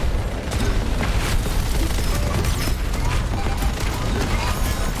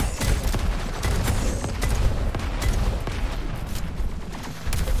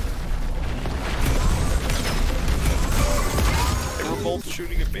 They were both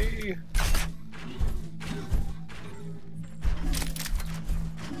shooting at me.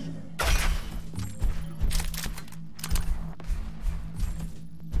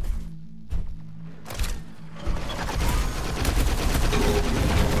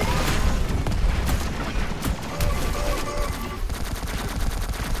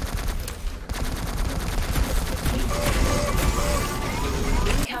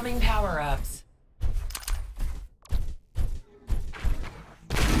 Incoming power ups.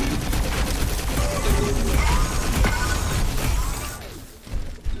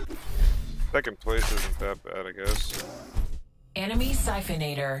 Second place isn't that bad, I guess. Enemy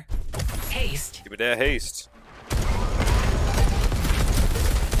siphonator. Haste. Give me that haste.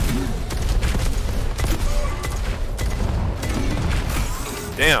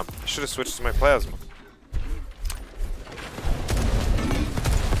 Damn, I should have switched to my plasma.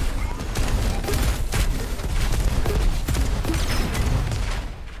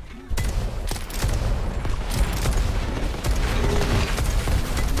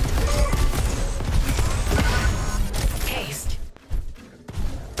 Haste.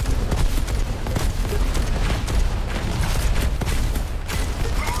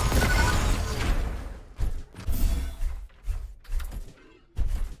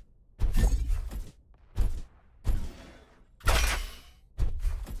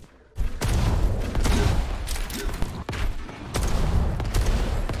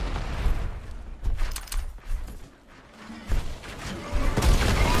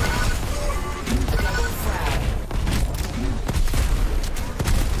 Double frag.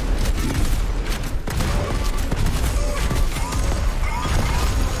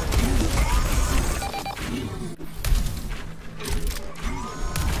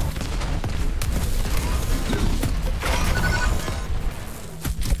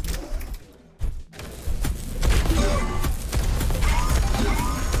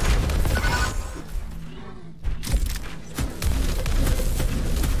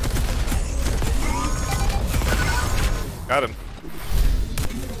 Got him.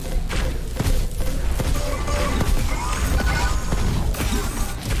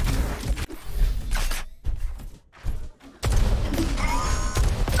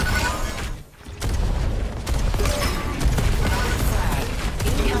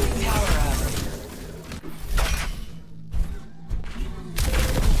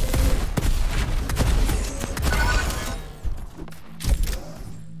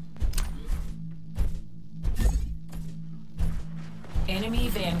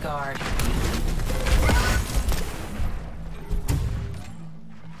 guard.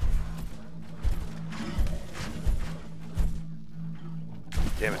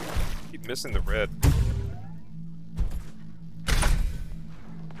 Damn it. Keep missing the red.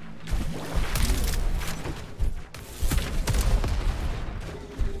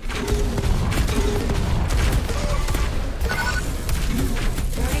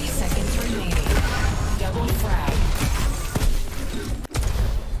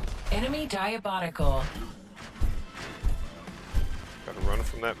 Diabotical. Gotta run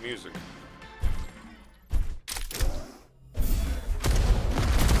from that music.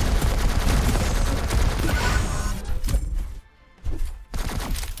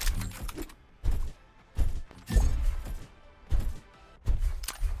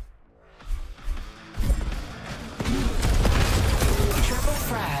 Triple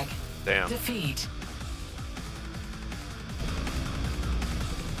frag. Damn. Defeat.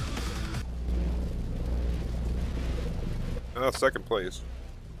 Second place.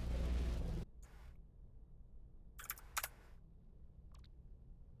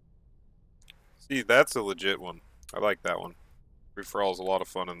 See, that's a legit one. I like that one. Free for all is a lot of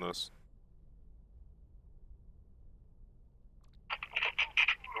fun in this.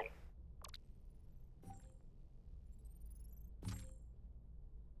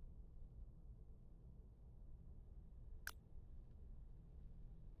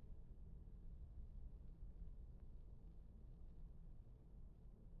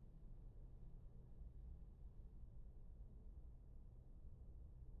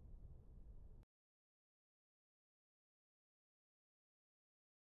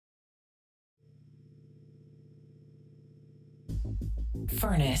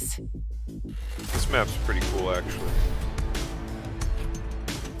 Furnace. This map's pretty cool, actually.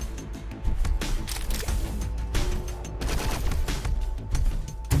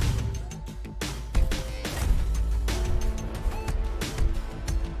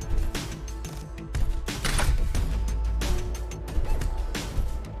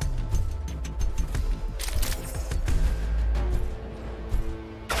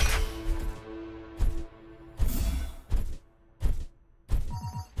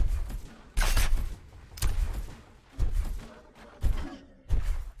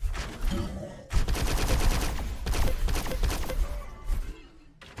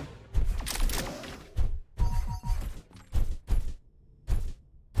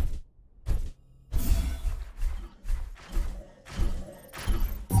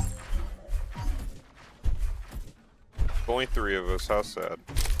 Only 3 of us, how sad.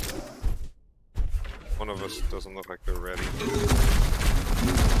 One of us doesn't look like they're ready.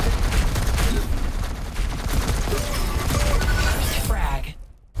 First frag.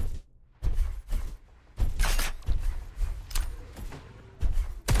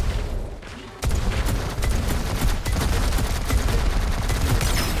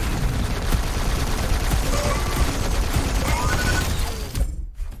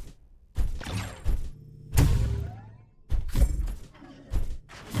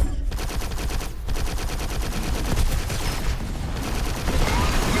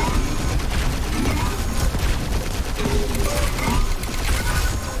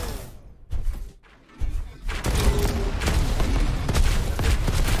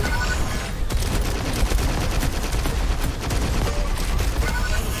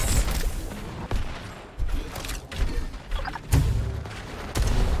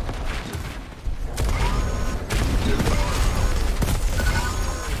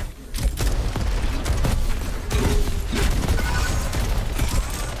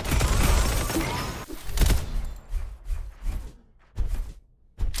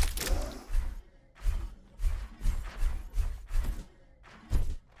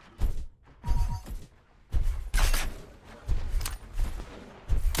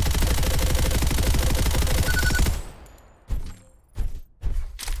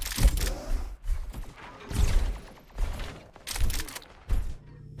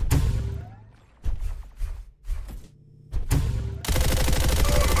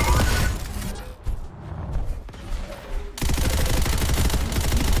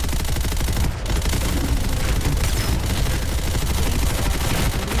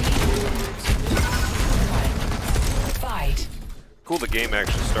 Cool, the game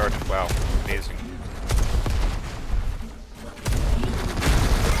actually started. Wow, amazing.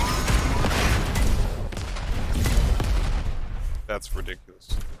 That's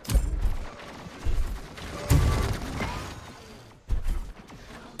ridiculous.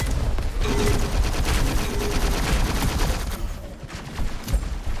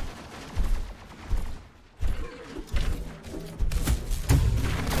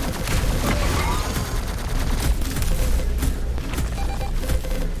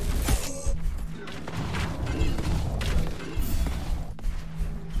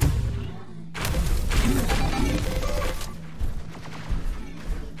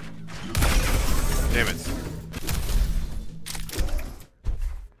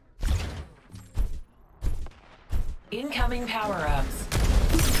 Incoming power-ups.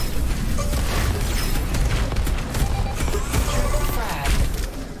 Frag.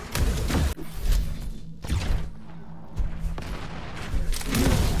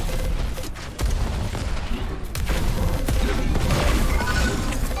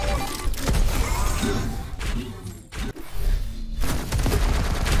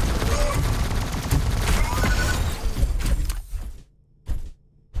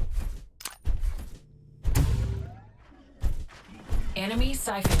 Enemy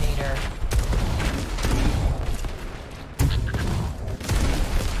siphonator.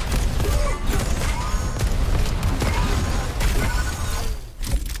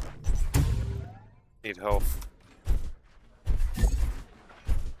 Need health.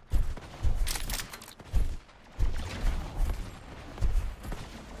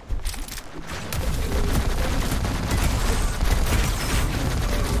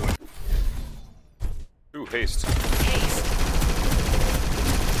 Ooh, haste. Haste.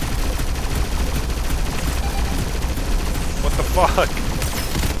 What the fuck?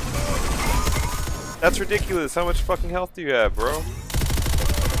 That's ridiculous. How much fucking health do you have, bro?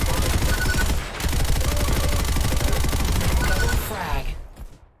 Double frag.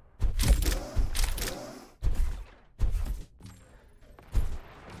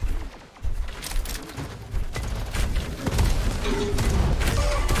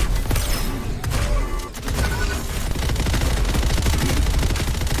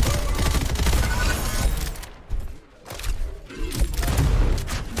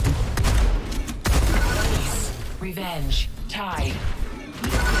 Revenge. Tied.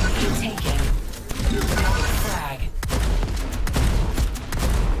 Taken. Double frag.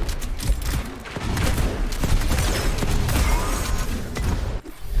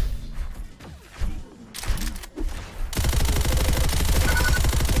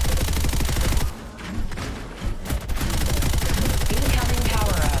 Incoming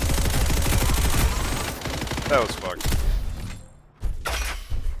power-up. That was fucked.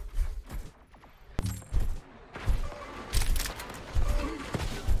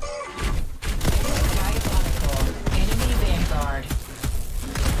 Diabotical. Enemy vanguard.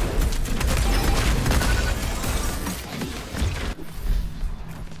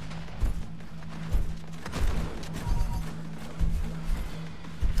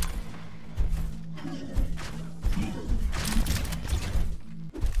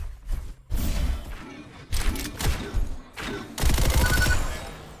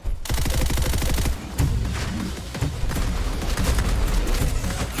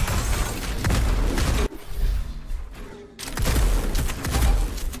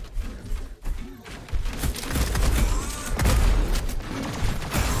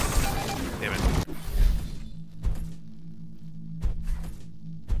 Damn it.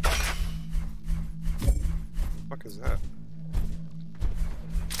 Fuck is that?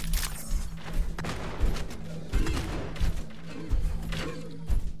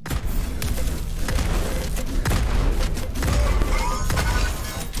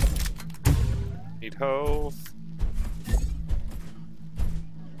 Need health.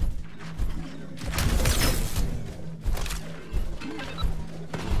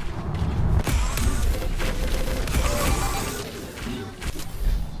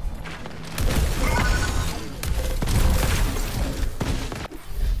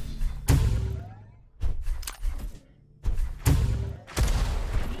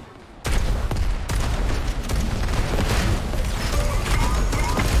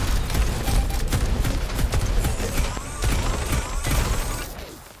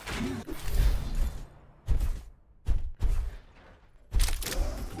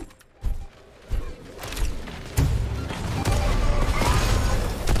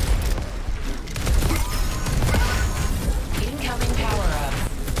 Incoming power-up.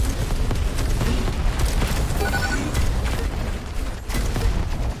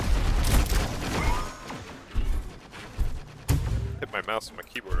 Hit my mouse and my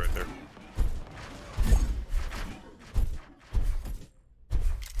keyboard right there.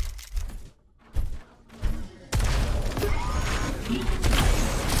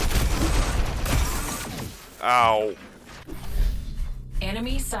 Ow.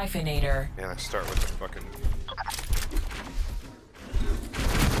 Enemy siphonator. Man, I start with the fucking...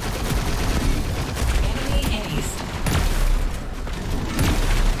 Enemy haste.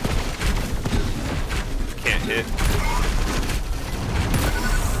 Can't hit.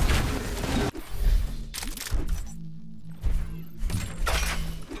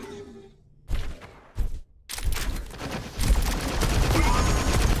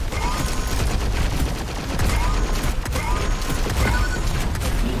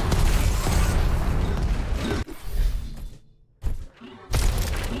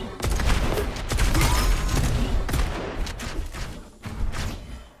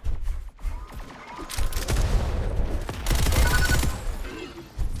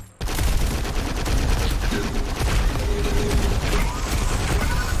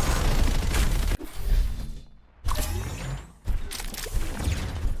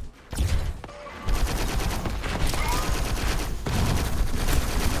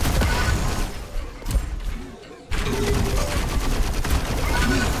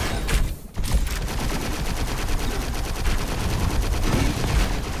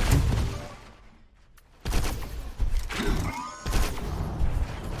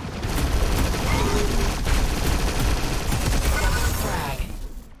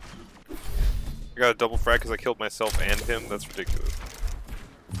 got a double frag because I killed myself and him. That's ridiculous.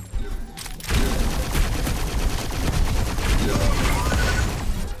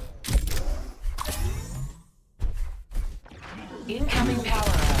 Incoming power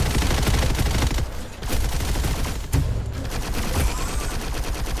up.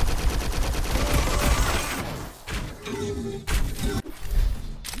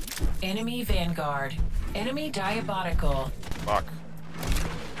 Enemy Vanguard. Enemy Diabotical. Fuck.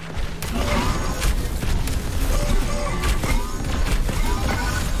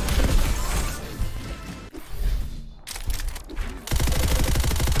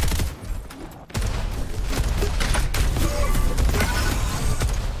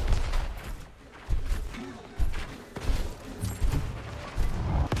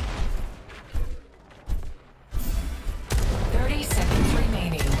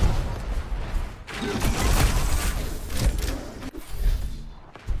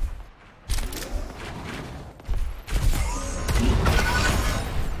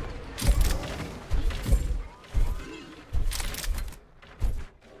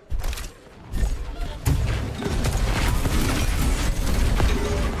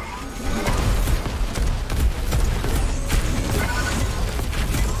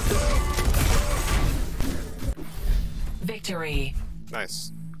 Victory.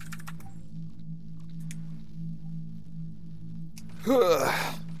 Nice.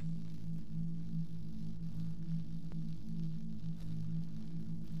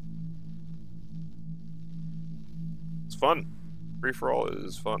 It's fun. Free for all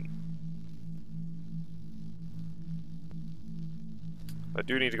is fun. I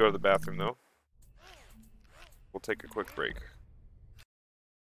do need to go to the bathroom though. We'll take a quick break.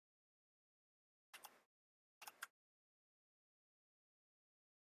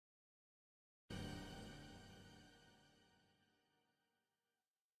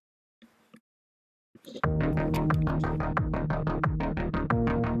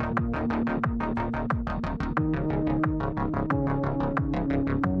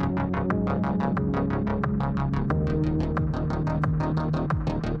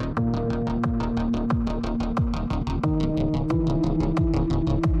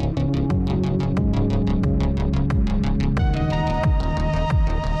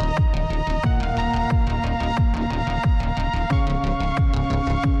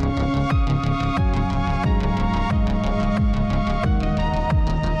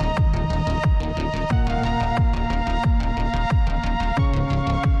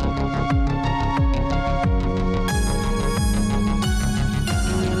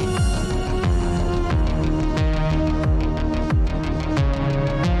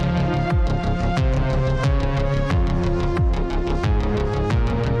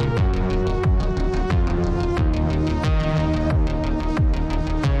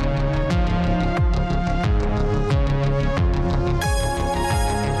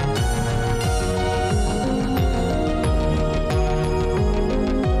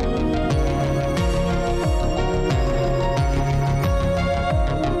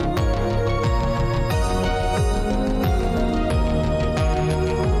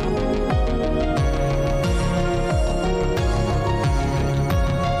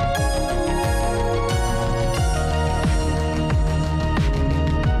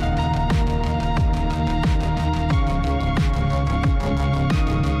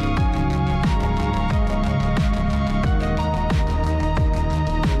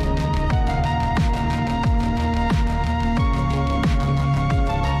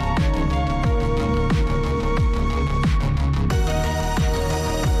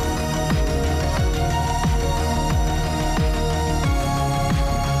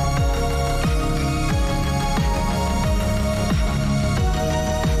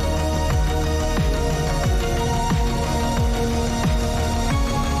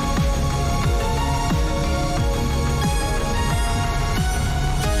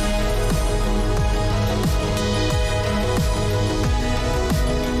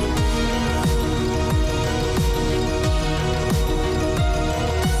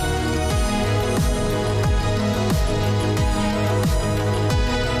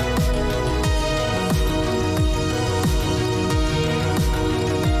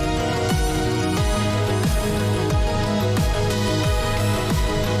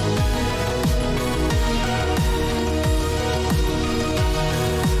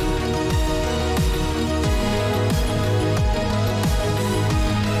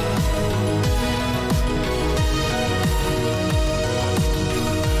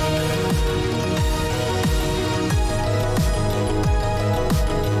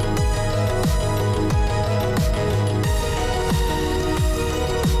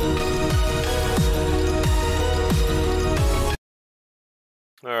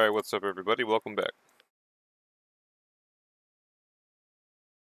 Alright, what's up everybody? Welcome back.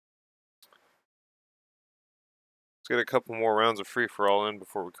 Let's get a couple more rounds of free-for-all in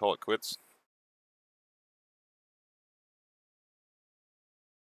before we call it quits.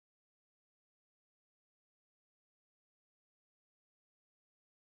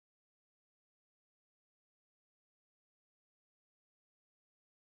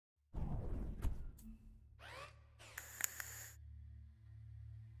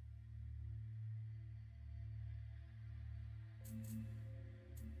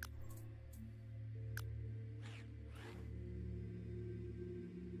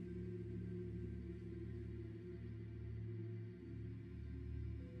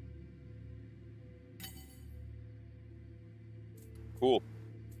 Cool.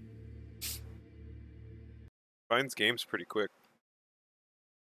 Finds games pretty quick.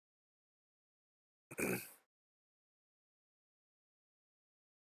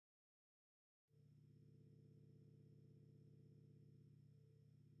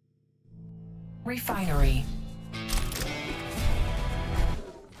 Refinery.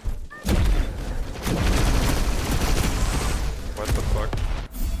 What the fuck?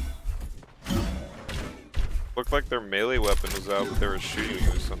 Looked like their melee weapon was out, but they were shooting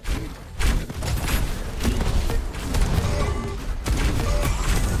you with something.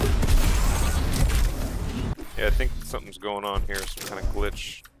 Yeah, I think something's going on here, some kind of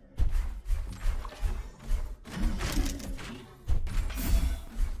glitch.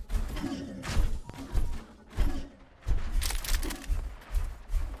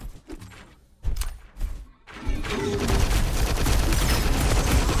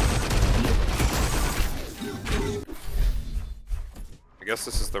 I guess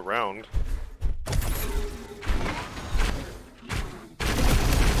this is the round. I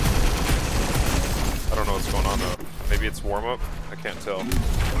don't know what's going on though. Maybe it's warm-up? I can't tell.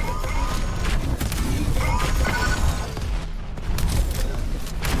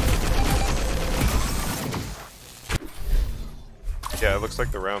 Yeah, it looks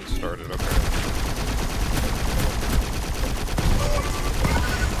like the round started. Okay.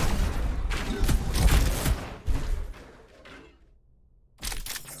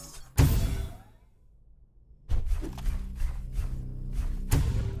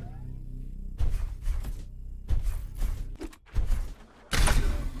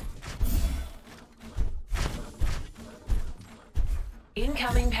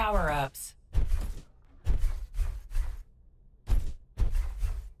 Incoming power-ups.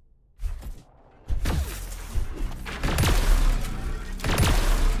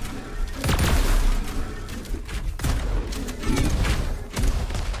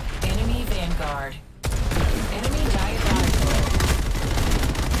 Enemy Vanguard. Enemy Diabotical.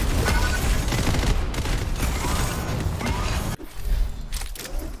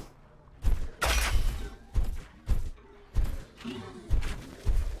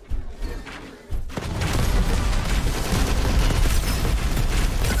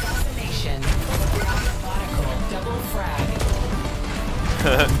 Assassination. Diabotical. Double frag.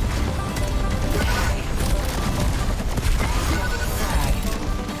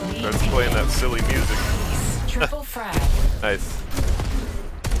 Starts playing that silly music. Triple frag. Nice.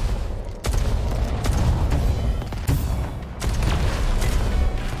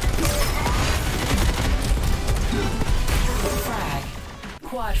 Triple frag.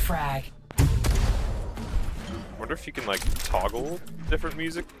 Quad frag. Wonder if you can like toggle different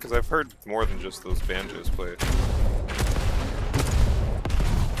music, because I've heard more than just those banjos played.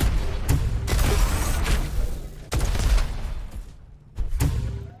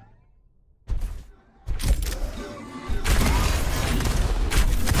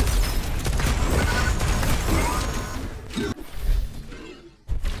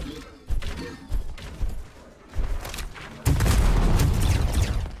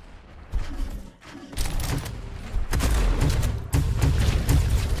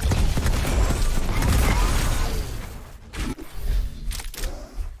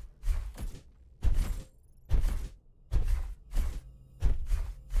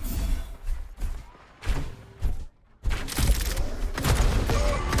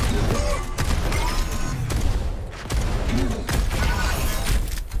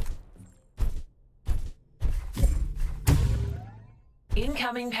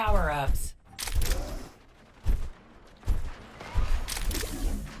 Incoming power-ups.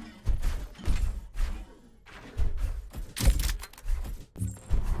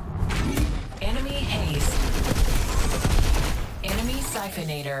 Enemy haste. Enemy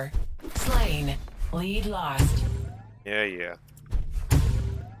siphonator. Slain. Lead lost. Yeah, yeah.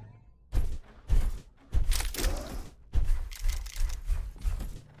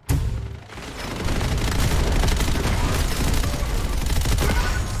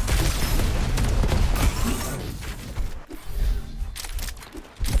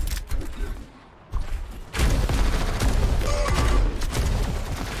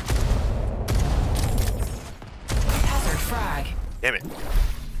 right.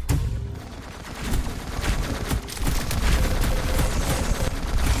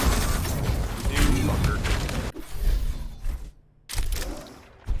 You fucker.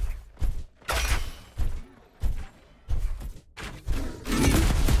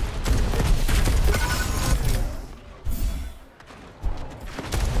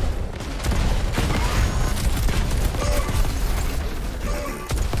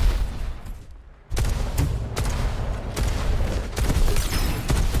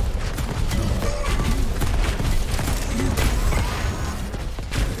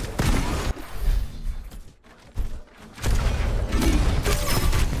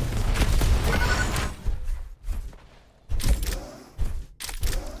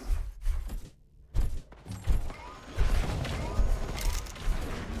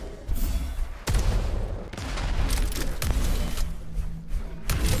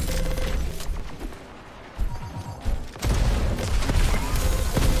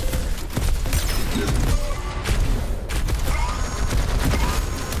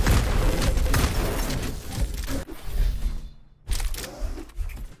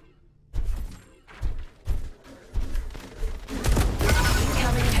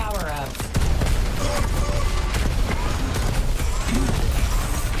 Incoming power-ups.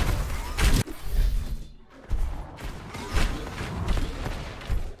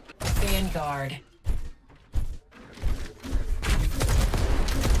 Vanguard.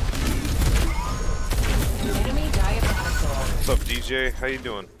 Enemy Diabotical. What's up, DJ? How you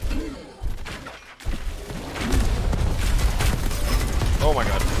doing? Oh my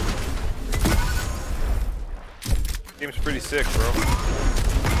god. Game's pretty sick, bro.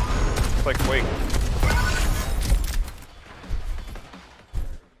 It's like Quake.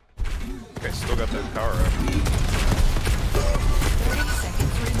 Okay, still got that power up. 30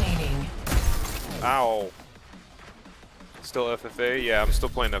 seconds remaining. Ow. Still FFA? Yeah, I'm still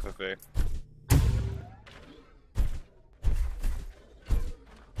playing FFA.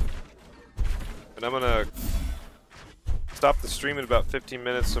 And I'm gonna stop the stream in about 15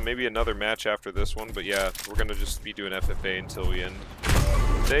 minutes, so maybe another match after this one. But yeah, we're gonna just be doing FFA until we end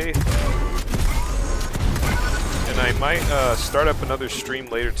today. And I might start up another stream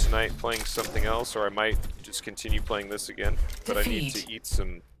later tonight playing something else, or I might just continue playing this again. But I need to eat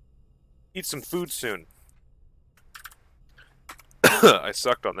some food soon. I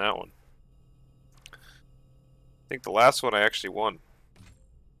sucked on that one. I think the last one I actually won.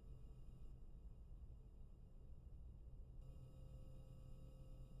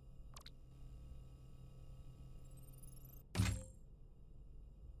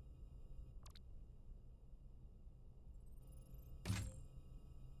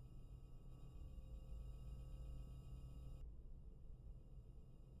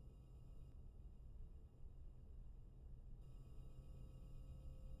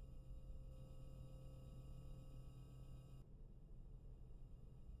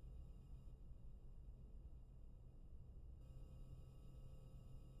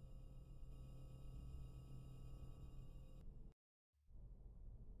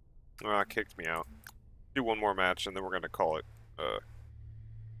 It kicked me out. Do one more match and then we're gonna call it. I'm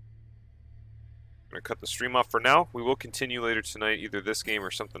gonna cut the stream off for now. We will continue later tonight, either this game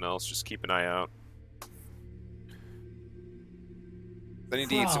or something else. Just keep an eye out. I need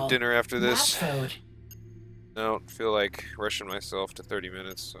to eat some dinner after this. I don't feel like rushing myself to 30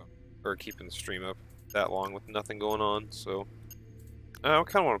 minutes, so, or keeping the stream up that long with nothing going on. So I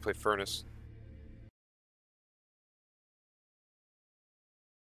kind of want to play Furnace.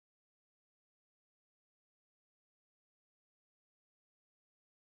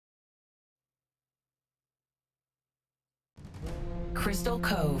 Crystal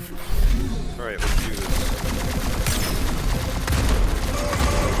Cove. Alright, let's do this.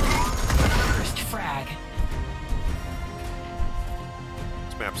 First frag.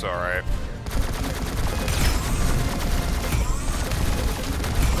 This map's alright.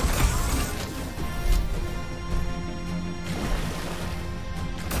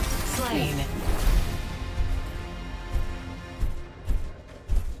 Slain.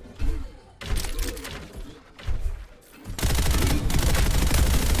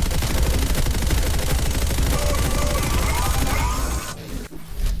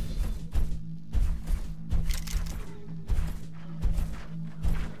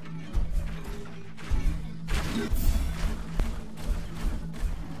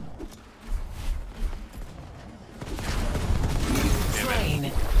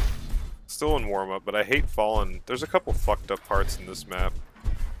 Still in warm-up, but I hate falling. There's a couple fucked up parts in this map.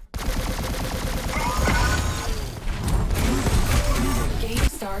 Game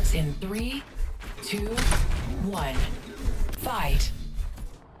starts in 3, 2, 1. Fight.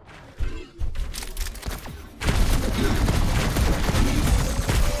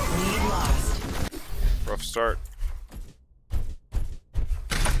 Lead lost. Rough start.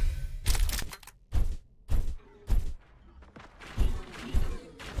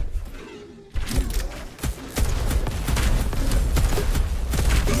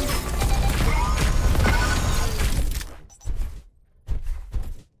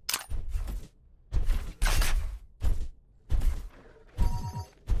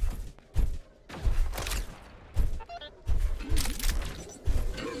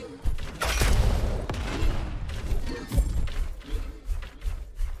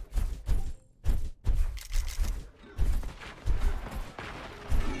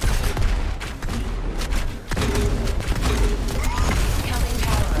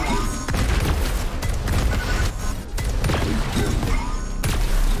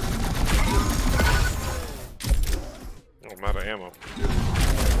 I'm out of ammo.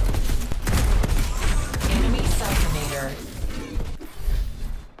 Enemy cyclonator.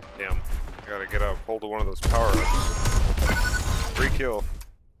 Damn. I gotta get a hold of one of those power-ups. Free kill.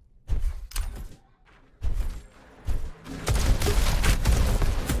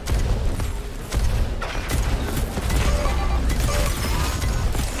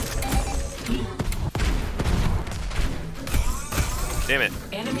 Damn it.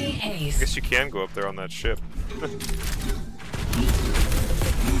 Enemy I haste. guess you can go up there on that ship.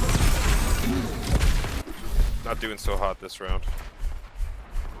 Not doing so hot this round.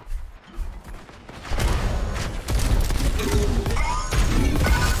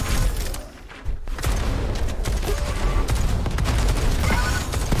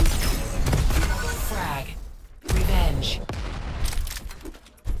 Frag. Revenge.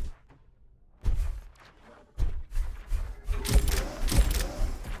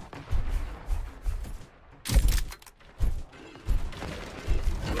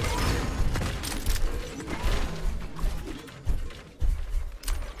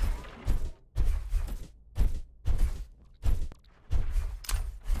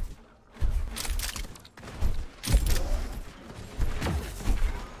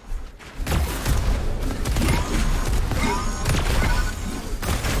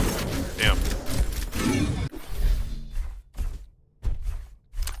 Damn.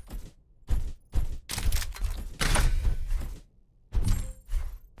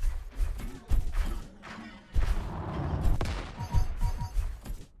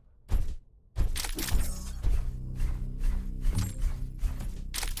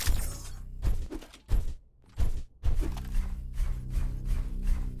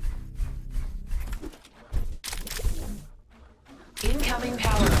 Incoming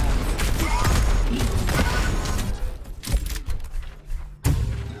power up.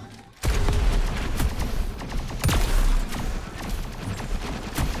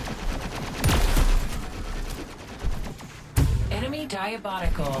 Enemy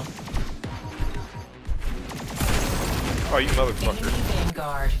Diabotical. Oh, you motherfucker. Enemy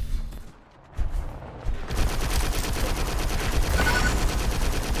Vanguard.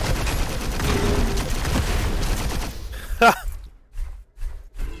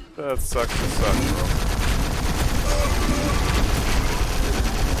 That sucks to suck, bro.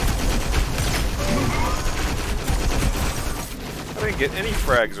 I didn't get any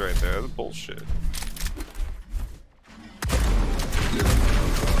frags right there. That's bullshit.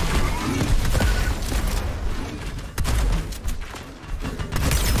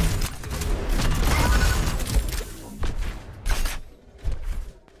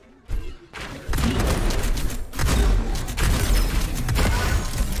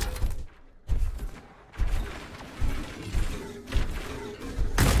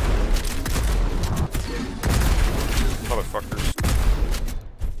 Motherfuckers.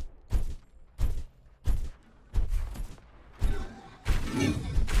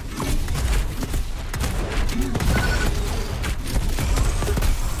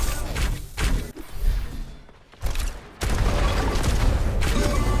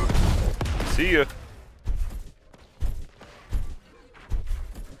 See ya.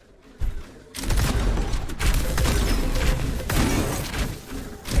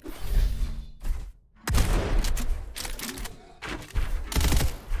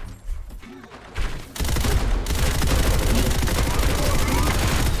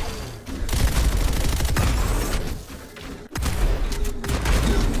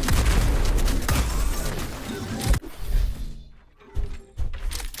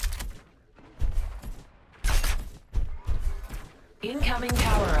 Incoming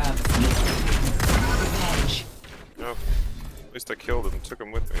power up. Revenge. No. At least I killed him and took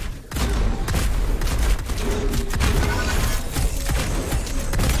him with me.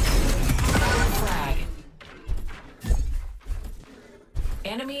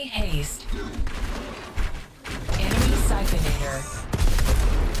 Enemy haste. Enemy siphonator.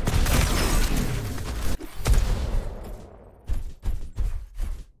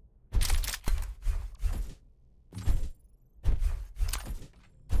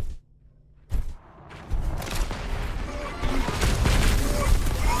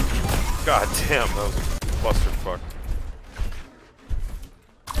 God damn, that was a clusterfuck.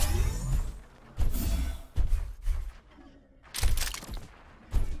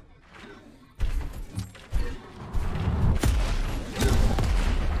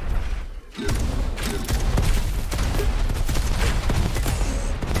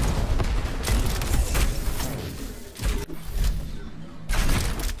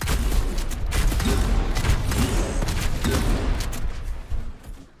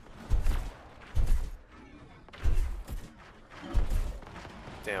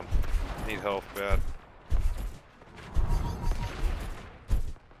 Damn, need help bad.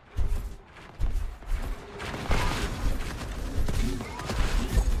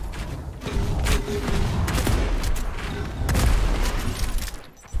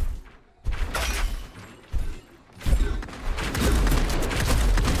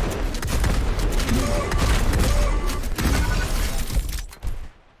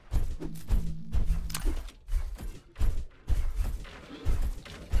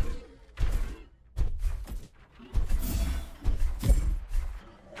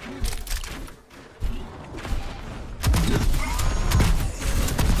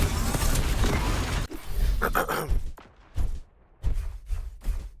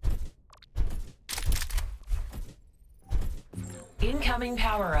 Incoming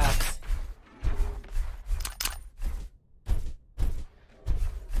power-ups.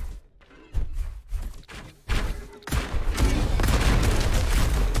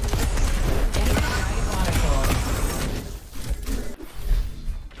 Enemy Diabotical.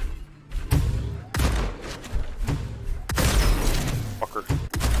 Fucker.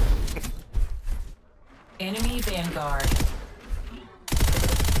 Enemy Vanguard.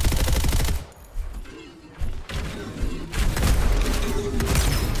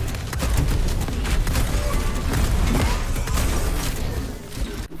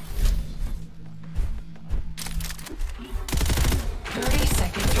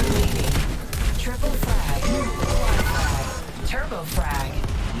 Triple frag. Quad frag. Turbo frag.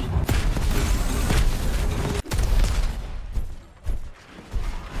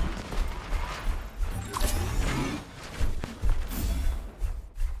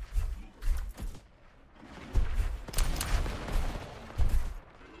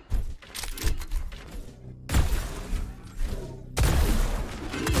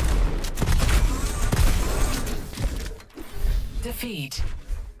 Defeat.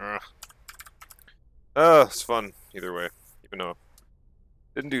 It's fun either way, even though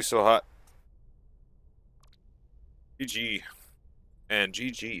didn't do so hot. GG and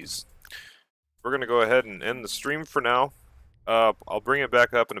GG's. We're gonna go ahead and end the stream for now. I'll bring it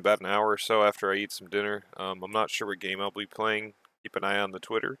back up in about an hour or so after I eat some dinner. I'm not sure what game I'll be playing. Keep an eye on the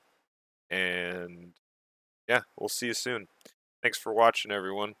Twitter, and yeah, we'll see you soon. Thanks for watching,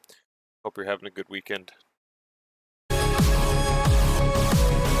 everyone. Hope you're having a good weekend.